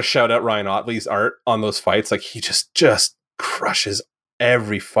like we got to shout out Ryan Ottley's art on those fights. Like he just crushes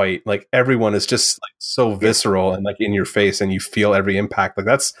every fight. Like everyone is just like so visceral and like in your face, and you feel every impact. Like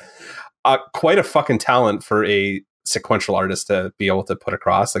that's quite a fucking talent for a sequential artist to be able to put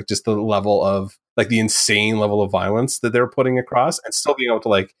across. Like just the level of like the insane level of violence that they're putting across, and still being able to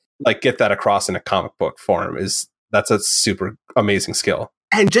like get that across in a comic book form that's a super amazing skill.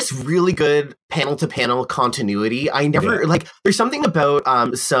 And just really good panel to panel continuity. I never like. There's something about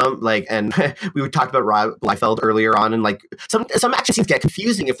some like, and we would talk about Rob Liefeld earlier on, and like some action scenes get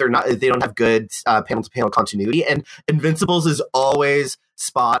confusing if they don't have good panel to panel continuity. And Invincibles is always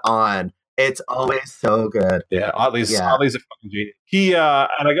spot on. It's always so good. Yeah, Otley's a fucking genius. He and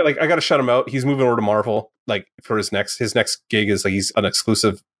I got to shout him out. He's moving over to Marvel like for his next gig is like he's an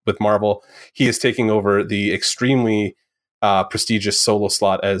exclusive with Marvel. He is taking over the extremely prestigious solo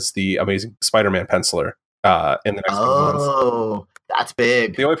slot as the Amazing Spider-Man penciler in the next couple months. Oh, that's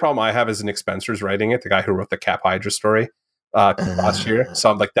big. The only problem I have is Nick Spencer's writing it, the guy who wrote the Cap Hydra story last year.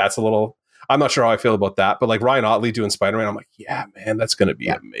 So I'm like, that's a little. I'm not sure how I feel about that, but like Ryan Ottley doing Spider-Man, I'm like, yeah, man, that's going to be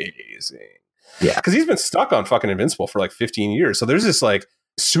amazing. Yeah, because he's been stuck on fucking Invincible for like 15 years. So there's this like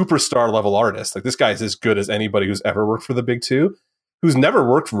superstar level artist. Like this guy's as good as anybody who's ever worked for the big two. Who's never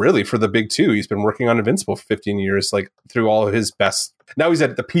worked really for the big two. He's been working on Invincible for 15 years, like through all of his best. Now he's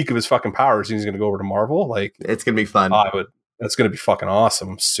at the peak of his fucking powers and he's going to go over to Marvel. Like it's going to be fun. That's going to be fucking awesome.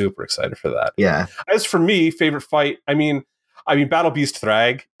 I'm super excited for that. Yeah. As for me, favorite fight, I mean, Battle Beast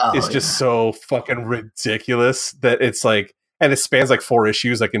Thrag is just so fucking ridiculous that it's like, and it spans like 4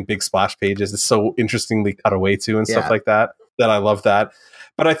 issues, like in big splash pages. It's so interestingly cut away to and stuff like that I love that.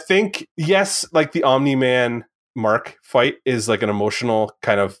 But I think, yes, like the Omni-Man Mark fight is like an emotional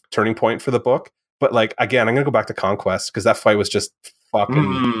kind of turning point for the book, but like again I'm gonna go back to Conquest because that fight was just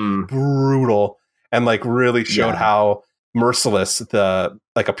fucking brutal and like really showed how merciless the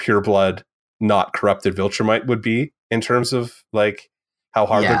like a pureblood not corrupted Viltrumite would be in terms of like how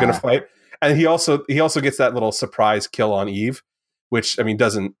hard they're gonna fight. And he also gets that little surprise kill on Eve, which I mean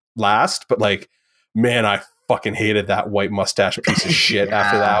doesn't last, but like man, I fucking hated that white mustache piece of shit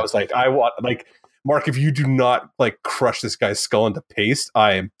after that. I was like, I want like Mark, if you do not like crush this guy's skull into paste,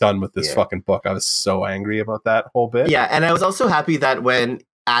 I am done with this fucking book. I was so angry about that whole bit. Yeah, and I was also happy that when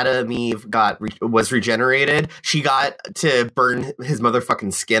Adam Eve was regenerated, she got to burn his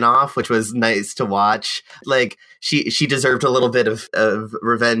motherfucking skin off, which was nice to watch. Like she deserved a little bit of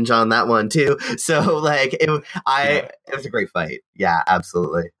revenge on that one too. So like it was a great fight. Yeah,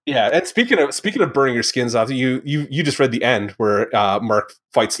 absolutely. Yeah, and speaking of burning your skins off, you just read the end where Mark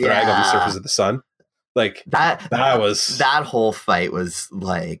fights Thrag on the surface of the sun. Like that whole fight was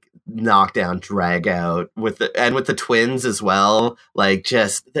like knockdown, drag out with the twins as well. Like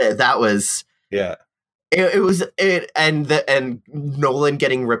just that was and Nolan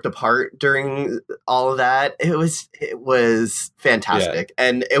getting ripped apart during all of that. It was fantastic,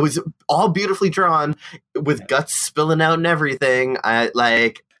 and it was all beautifully drawn with guts spilling out and everything. And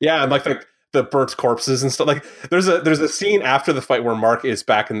like the burnt corpses and stuff. Like there's a scene after the fight where Mark is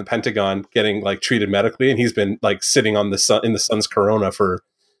back in the Pentagon getting like treated medically, and he's been like sitting on the sun in the sun's corona for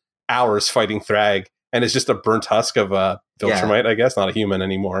hours fighting Thrag, and it's just a burnt husk of a Viltrumite, I guess, not a human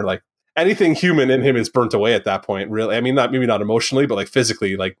anymore. Like anything human in him is burnt away at that point, really. I mean, maybe not emotionally, but like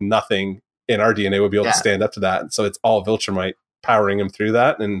physically, like nothing in our DNA would be able to stand up to that. And so it's all Viltrumite powering him through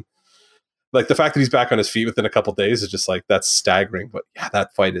that. And like the fact that he's back on his feet within a couple days is just like, that's staggering. But yeah,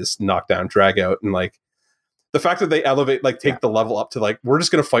 that fight is knockdown, drag out. And like the fact that they elevate, like take the level up to like, we're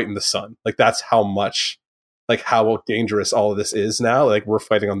just going to fight in the sun. Like that's how much, like how dangerous all of this is now. Like we're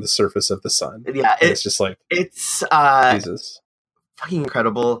fighting on the surface of the sun. Yeah. It's just like, it's Jesus. Fucking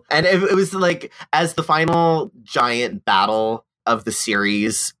incredible. And it was like, as the final giant battle of the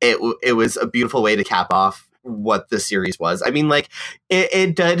series, it was a beautiful way to cap off what the series was. I mean, like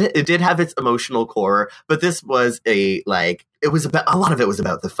it did have its emotional core, but this was a lot of it was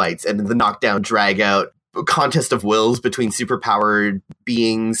about the fights and the knockdown, drag out contest of wills between superpowered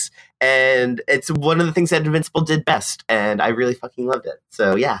beings, and it's one of the things that Invincible did best, and I really fucking loved it.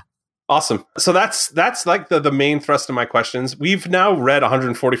 So yeah. Awesome. So that's like the main thrust of my questions. We've now read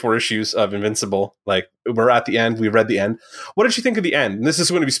 144 issues of Invincible. Like we're at the end. We read the end. What did you think of the end? And this is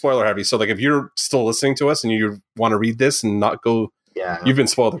going to be spoiler heavy. So like if you're still listening to us and you want to read this and not go, you've been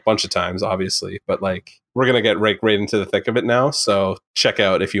spoiled a bunch of times, obviously. But like we're going to get right into the thick of it now. So check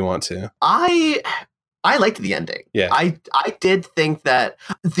out if you want to. I liked the ending. Yeah. I did think that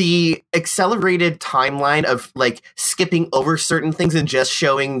the accelerated timeline of like skipping over certain things and just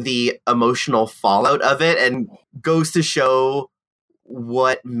showing the emotional fallout of it and goes to show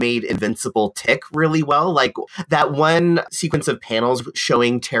what made Invincible tick really well. Like that one sequence of panels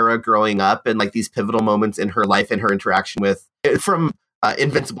showing Tara growing up and like these pivotal moments in her life and her interaction with, from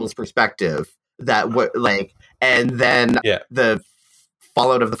Invincible's perspective, and then the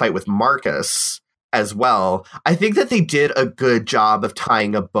fallout of the fight with Marcus as well. I think that they did a good job of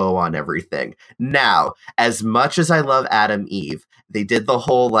tying a bow on everything. Now, as much as I love Adam Eve, they did the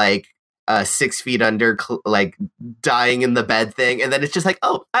whole like 6 feet under, like dying in the bed thing, and then it's just like,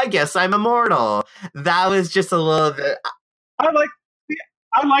 oh, I guess I'm immortal. That was just a little bit.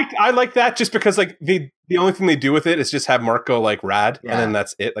 I like that just because like the only thing they do with it is just have Mark go like rad, and then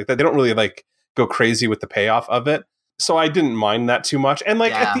that's it. Like they don't really like go crazy with the payoff of it. So I didn't mind that too much. And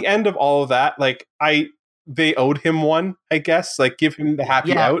like at the end of all of that, like they owed him one, I guess, like give him the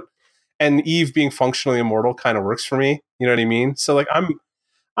happy out. And Eve being functionally immortal kind of works for me. You know what I mean? So like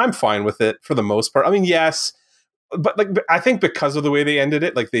I'm fine with it for the most part. I mean, yes, but like I think because of the way they ended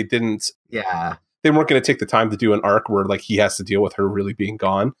it, like they didn't. Yeah. They weren't going to take the time to do an arc where like he has to deal with her really being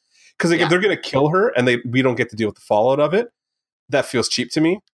gone. Because like, if they're going to kill her and we don't get to deal with the fallout of it, that feels cheap to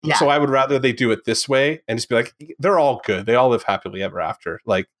me. Yeah. So I would rather they do it this way and just be like, they're all good. They all live happily ever after.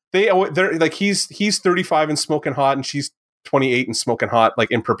 Like they're like he's 35 and smoking hot, and she's 28 and smoking hot,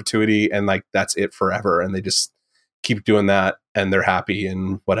 like in perpetuity, and like that's it forever. And they just keep doing that, and they're happy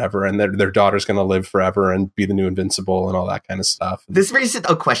and whatever. And their daughter's going to live forever and be the new Invincible and all that kind of stuff. This raises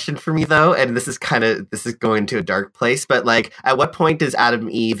a question for me though, and this is going to a dark place. But like, at what point does Adam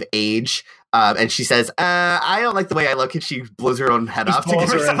Eve age? And she says, I don't like the way I look, and she blows her own head off to give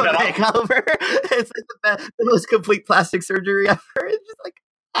herself a makeover. It's like the most complete plastic surgery ever. It's just like,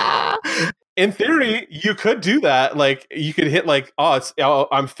 In theory, you could do that. Like, you could hit like,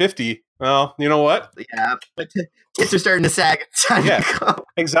 I'm 50. Well, you know what? Yeah, but tits are starting to sag.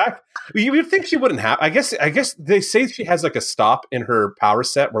 Exactly. You would think she wouldn't have. I guess they say she has like a stop in her power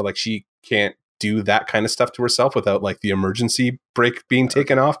set where like she can't do that kind of stuff to herself without like the emergency brake being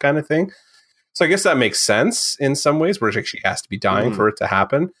taken off kind of thing. So I guess that makes sense in some ways, where she has to be dying for it to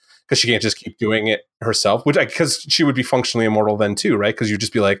happen, because she can't just keep doing it herself. Because she would be functionally immortal then too, right? Because you'd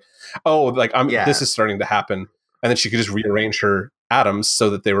just be like, oh, like this is starting to happen, and then she could just rearrange her atoms so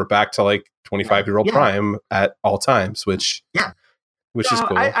that they were back to like 25-year-old prime at all times. Which which is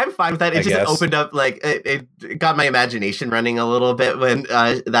cool. I'm fine with that. It just opened up, like, it got my imagination running a little bit when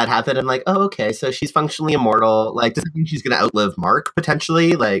that happened. I'm like, oh, okay, so she's functionally immortal. Like, does that mean she's going to outlive Mark,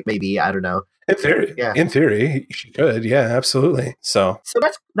 potentially? Like, maybe, I don't know. In theory, she could. Yeah, absolutely. So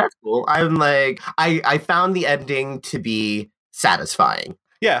that's cool. I'm like, I found the ending to be satisfying.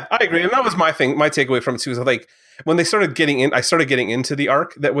 Yeah, I agree. And that was my thing. My takeaway from it too was like when they started getting in, I started getting into the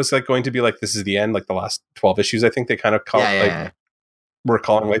arc that was like going to be like, this is the end, like the last 12 issues. I think they kind of call we're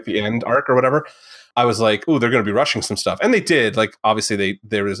calling like the end arc or whatever. I was like, oh, they're going to be rushing some stuff. And they did. Like, obviously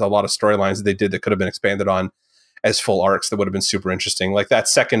there was a lot of storylines that they did that could have been expanded on as full arcs that would have been super interesting. Like that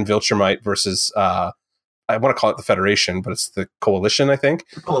second Viltrumite versus, I want to call it the Federation, but it's the Coalition, I think.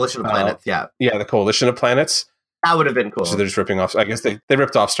 The Coalition of Planets, yeah. Yeah, the Coalition of Planets. That would have been cool. So they're just ripping off. I guess they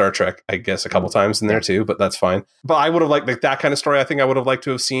ripped off Star Trek, I guess, a couple times in there too, but that's fine. But I would have liked like that kind of story. I think I would have liked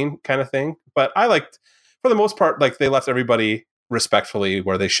to have seen kind of thing. But I liked, for the most part, like they left everybody respectfully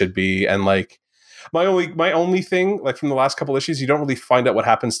where they should be. And like my only thing, like from the last couple issues, you don't really find out what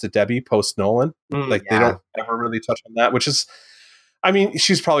happens to Debbie post Nolan. They don't ever really touch on that, which is, I mean,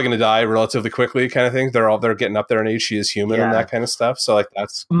 she's probably going to die relatively quickly, kind of thing. They're getting up there in age. She is human and that kind of stuff. So, like,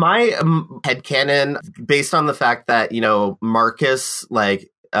 that's my headcanon based on the fact that, you know, Marcus like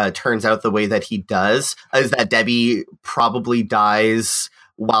turns out the way that he does is that Debbie probably dies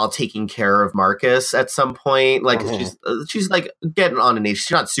while taking care of Marcus at some point. Like she's like getting on in age. She's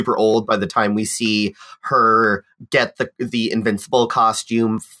not super old by the time we see her get the Invincible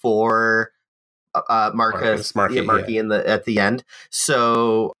costume for Marky in at the end.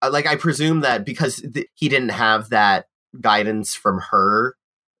 So like I presume that because he didn't have that guidance from her,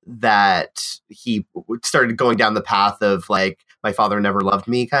 that he started going down the path of like my father never loved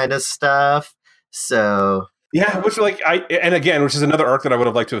me kind of stuff. So yeah, which like which is another arc that I would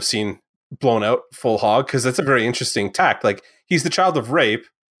have liked to have seen blown out full hog, because that's a very interesting tact. Like he's the child of rape,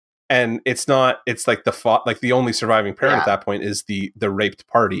 and it's like the only surviving parent at that point is the raped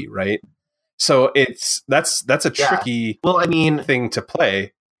party, right? So that's a tricky thing to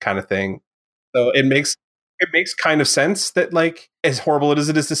play kind of thing. So it makes kind of sense that, like, as horrible as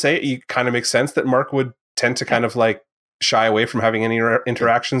it is to say it, it kind of makes sense that Mark would tend to kind of like shy away from having any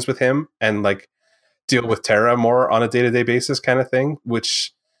interactions with him and like deal with Tara more on a day-to-day basis kind of thing,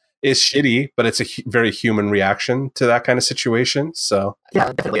 which is shitty, but it's a very human reaction to that kind of situation. So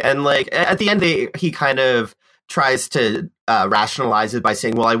yeah, definitely. And like at the end, he kind of tries to rationalize it by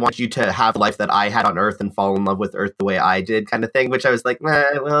saying, well, I want you to have a life that I had on Earth and fall in love with Earth the way I did, kind of thing, which I was like,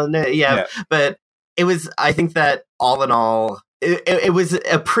 yeah. But it was, I think that all in all, it was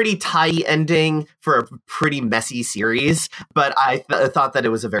a pretty tidy ending for a pretty messy series, but I thought that it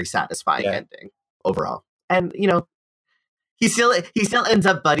was a very satisfying ending overall. And, you know, he still ends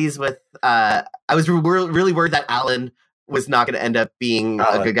up buddies with, I was really worried that Alan was not going to end up being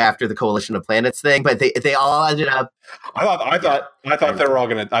a good guy after the Coalition of Planets thing, but they all ended up. I thought they were all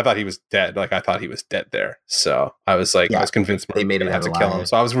gonna. I thought he was dead. Like I thought he was dead there. So I was like, I was convinced they made him have to kill him.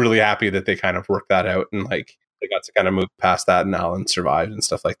 So I was really happy that they kind of worked that out and like they got to kind of move past that, and Alan survived and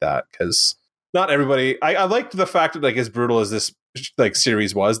stuff like that. Because not everybody. I liked the fact that, like, as brutal as this like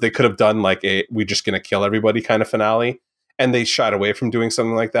series was, they could have done like we're just gonna kill everybody kind of finale. And they shied away from doing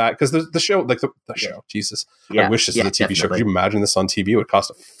something like that because the show, like the show, Jesus, I wish this was a TV show. Could you imagine this on TV? It would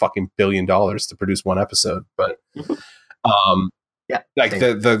cost a fucking $1 billion to produce one episode. But like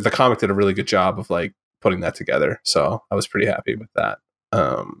the comic did a really good job of like putting that together. So I was pretty happy with that.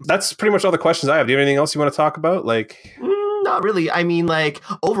 That's pretty much all the questions I have. Do you have anything else you want to talk about? Like, not really. I mean, like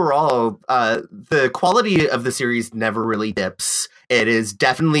overall, the quality of the series never really dips. It is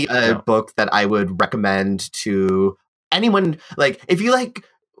definitely a book that I would recommend to anyone. Like, if you like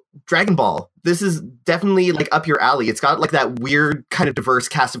Dragon Ball, this is definitely like up your alley. It's got like that weird kind of diverse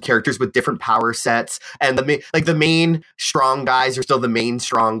cast of characters with different power sets, and the main strong guys are still the main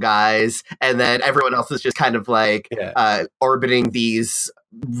strong guys, and then everyone else is just kind of like orbiting these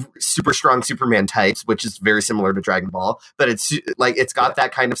super strong Superman types, which is very similar to Dragon Ball, but it's like it's got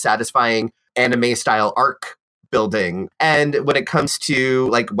that kind of satisfying anime style arc building. And when it comes to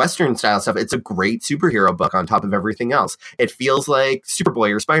like Western style stuff, it's a great superhero book on top of everything else. It feels like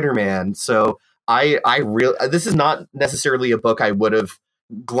Superboy or Spider-Man. So this is not necessarily a book I would have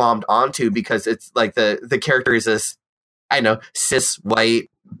glommed onto because it's like the character is this, I know, cis white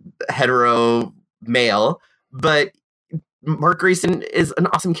hetero male, but Mark Grayson is an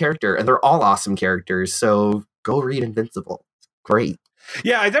awesome character and they're all awesome characters. So go read Invincible. Great.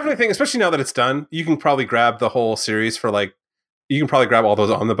 Yeah, I definitely think, especially now that it's done, you can probably grab the whole series for like, you can probably grab all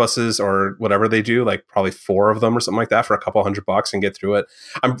those omnibuses or whatever they do, like probably 4 of them or something like that for a couple $100 and get through it.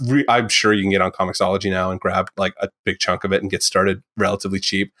 I'm sure you can get on Comixology now and grab like a big chunk of it and get started relatively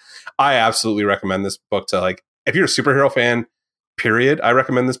cheap. I absolutely recommend this book to, like, if you're a superhero fan, period, I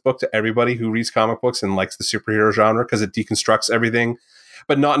recommend this book to everybody who reads comic books and likes the superhero genre, because it deconstructs everything,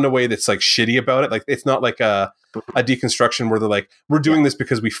 but not in a way that's like shitty about it. Like, it's not like a deconstruction where they're like, we're doing this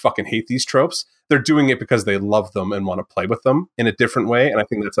because we fucking hate these tropes. They're doing it because they love them and want to play with them in a different way. And I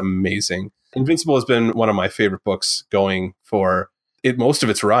think that's amazing. Invincible has been one of my favorite books going for it most of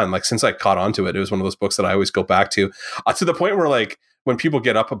its run. Like, since I caught onto it, it was one of those books that I always go back to the point where, like, when people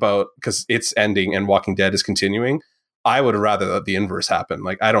get up about, because it's ending and Walking Dead is continuing, I would rather that the inverse happen.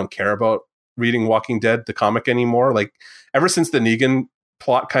 Like, I don't care about reading Walking Dead, the comic, anymore. Like, ever since the Negan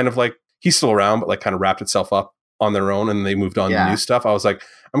plot kind of, like, he's still around, but like kind of wrapped itself up on their own and they moved on to new stuff, I was like,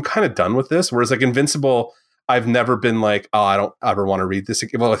 I'm kind of done with this. Whereas like Invincible, I've never been like, oh, I don't ever want to read this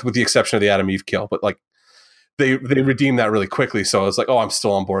again. Well, with the exception of the Adam Eve kill, but like they redeemed that really quickly. So I was like, oh, I'm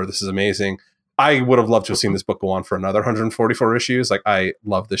still on board. This is amazing. I would have loved to have seen this book go on for another 144 issues. Like, I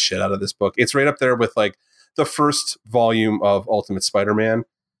love the shit out of this book. It's right up there with like the first volume of Ultimate Spider-Man,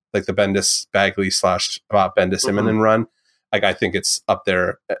 like the Bendis Bagley / Bendis Immonen run. Like, I think it's up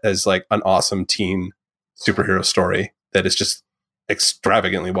there as like an awesome teen superhero story that is just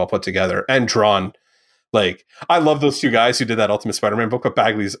extravagantly well put together and drawn. Like, I love those 2 guys who did that Ultimate Spider-Man book, but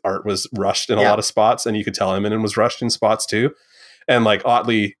Bagley's art was rushed in a lot of spots, and you could tell Immonen was rushed in spots too. And like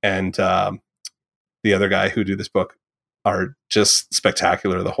Otley and the other guy who do this book are just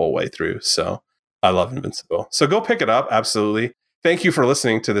spectacular the whole way through. So I love Invincible. So go pick it up. Absolutely. Thank you for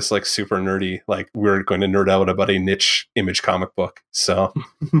listening to this like super nerdy, like, we're going to nerd out about a niche Image comic book. So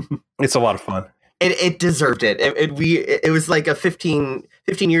it's a lot of fun. It deserved it. It was like a 15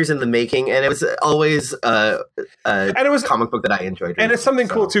 years in the making, and it was always and it was a comic book that I enjoyed reading. And it's something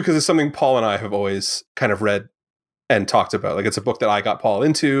cool too, because it's something Paul and I have always kind of read and talked about. Like, it's a book that I got Paul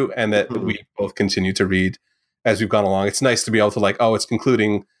into and that we both continue to read as we've gone along. It's nice to be able to like, oh, it's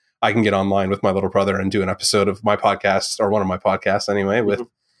concluding. I can get online with my little brother and do an episode of my podcast, or one of my podcasts anyway, with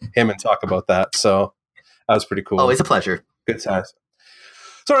him and talk about that. So that was pretty cool. Always a pleasure. Good times.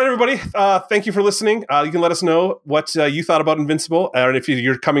 So, all right, everybody, thank you for listening. You can let us know what you thought about Invincible. And if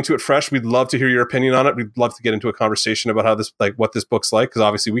you're coming to it fresh, we'd love to hear your opinion on it. We'd love to get into a conversation about how this, like, what this book's like, because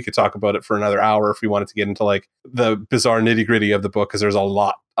obviously we could talk about it for another hour if we wanted to get into like the bizarre nitty gritty of the book, because there's a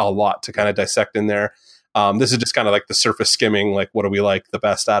lot to kind of dissect in there. This is just kind of like the surface skimming, like, what do we like the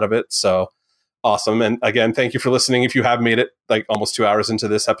best out of it? So awesome. And again, thank you for listening. If you have made it like almost 2 hours into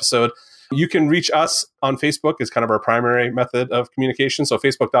this episode, you can reach us on Facebook is kind of our primary method of communication. So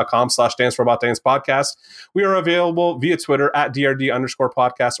facebook.com/DanceRobotDancePodcast. We are available via Twitter at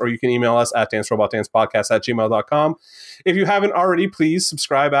DRD_podcast, or you can email us at DanceRobotDancePodcast@gmail.com. If you haven't already, please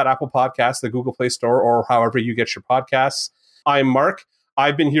subscribe at Apple Podcasts, the Google Play Store, or however you get your podcasts. I'm Mark.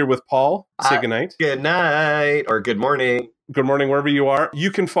 I've been here with Paul. Say goodnight. Good night, or good morning. Good morning, wherever you are.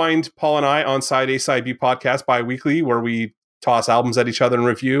 You can find Paul and I on Side A, Side B podcast bi-weekly, where we toss albums at each other and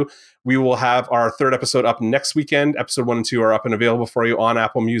review. We will have our 3rd episode up next weekend. Episode 1 and 2 are up and available for you on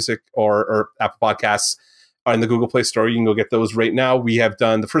Apple Music or Apple Podcasts in the Google Play Store. You can go get those right now. We have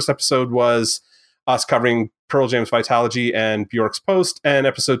done, the first episode was us covering Pearl Jam's Vitalogy and Bjork's Post, and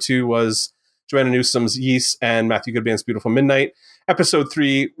episode 2 was Joanna Newsom's Yeast and Matthew Goodman's Beautiful Midnight. Episode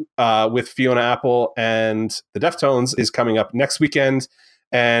 3 with Fiona Apple and the Deftones is coming up next weekend,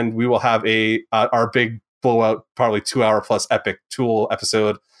 and we will have our big blowout, probably 2 hour plus epic Tool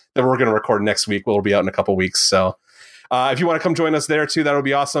episode that we're going to record next week. We'll be out in a couple weeks. So if you want to come join us there too, that would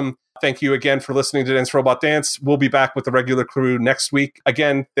be awesome. Thank you again for listening to Dance Robot Dance. We'll be back with the regular crew next week.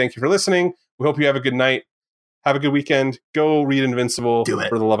 Again, thank you for listening. We hope you have a good night. Have a good weekend. Go read Invincible. Do it.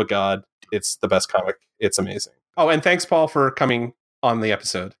 For the love of God. It's the best comic. It's amazing. Oh, and thanks, Paul, for coming on the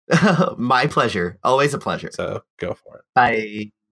episode. My pleasure. Always a pleasure. So go for it. Bye.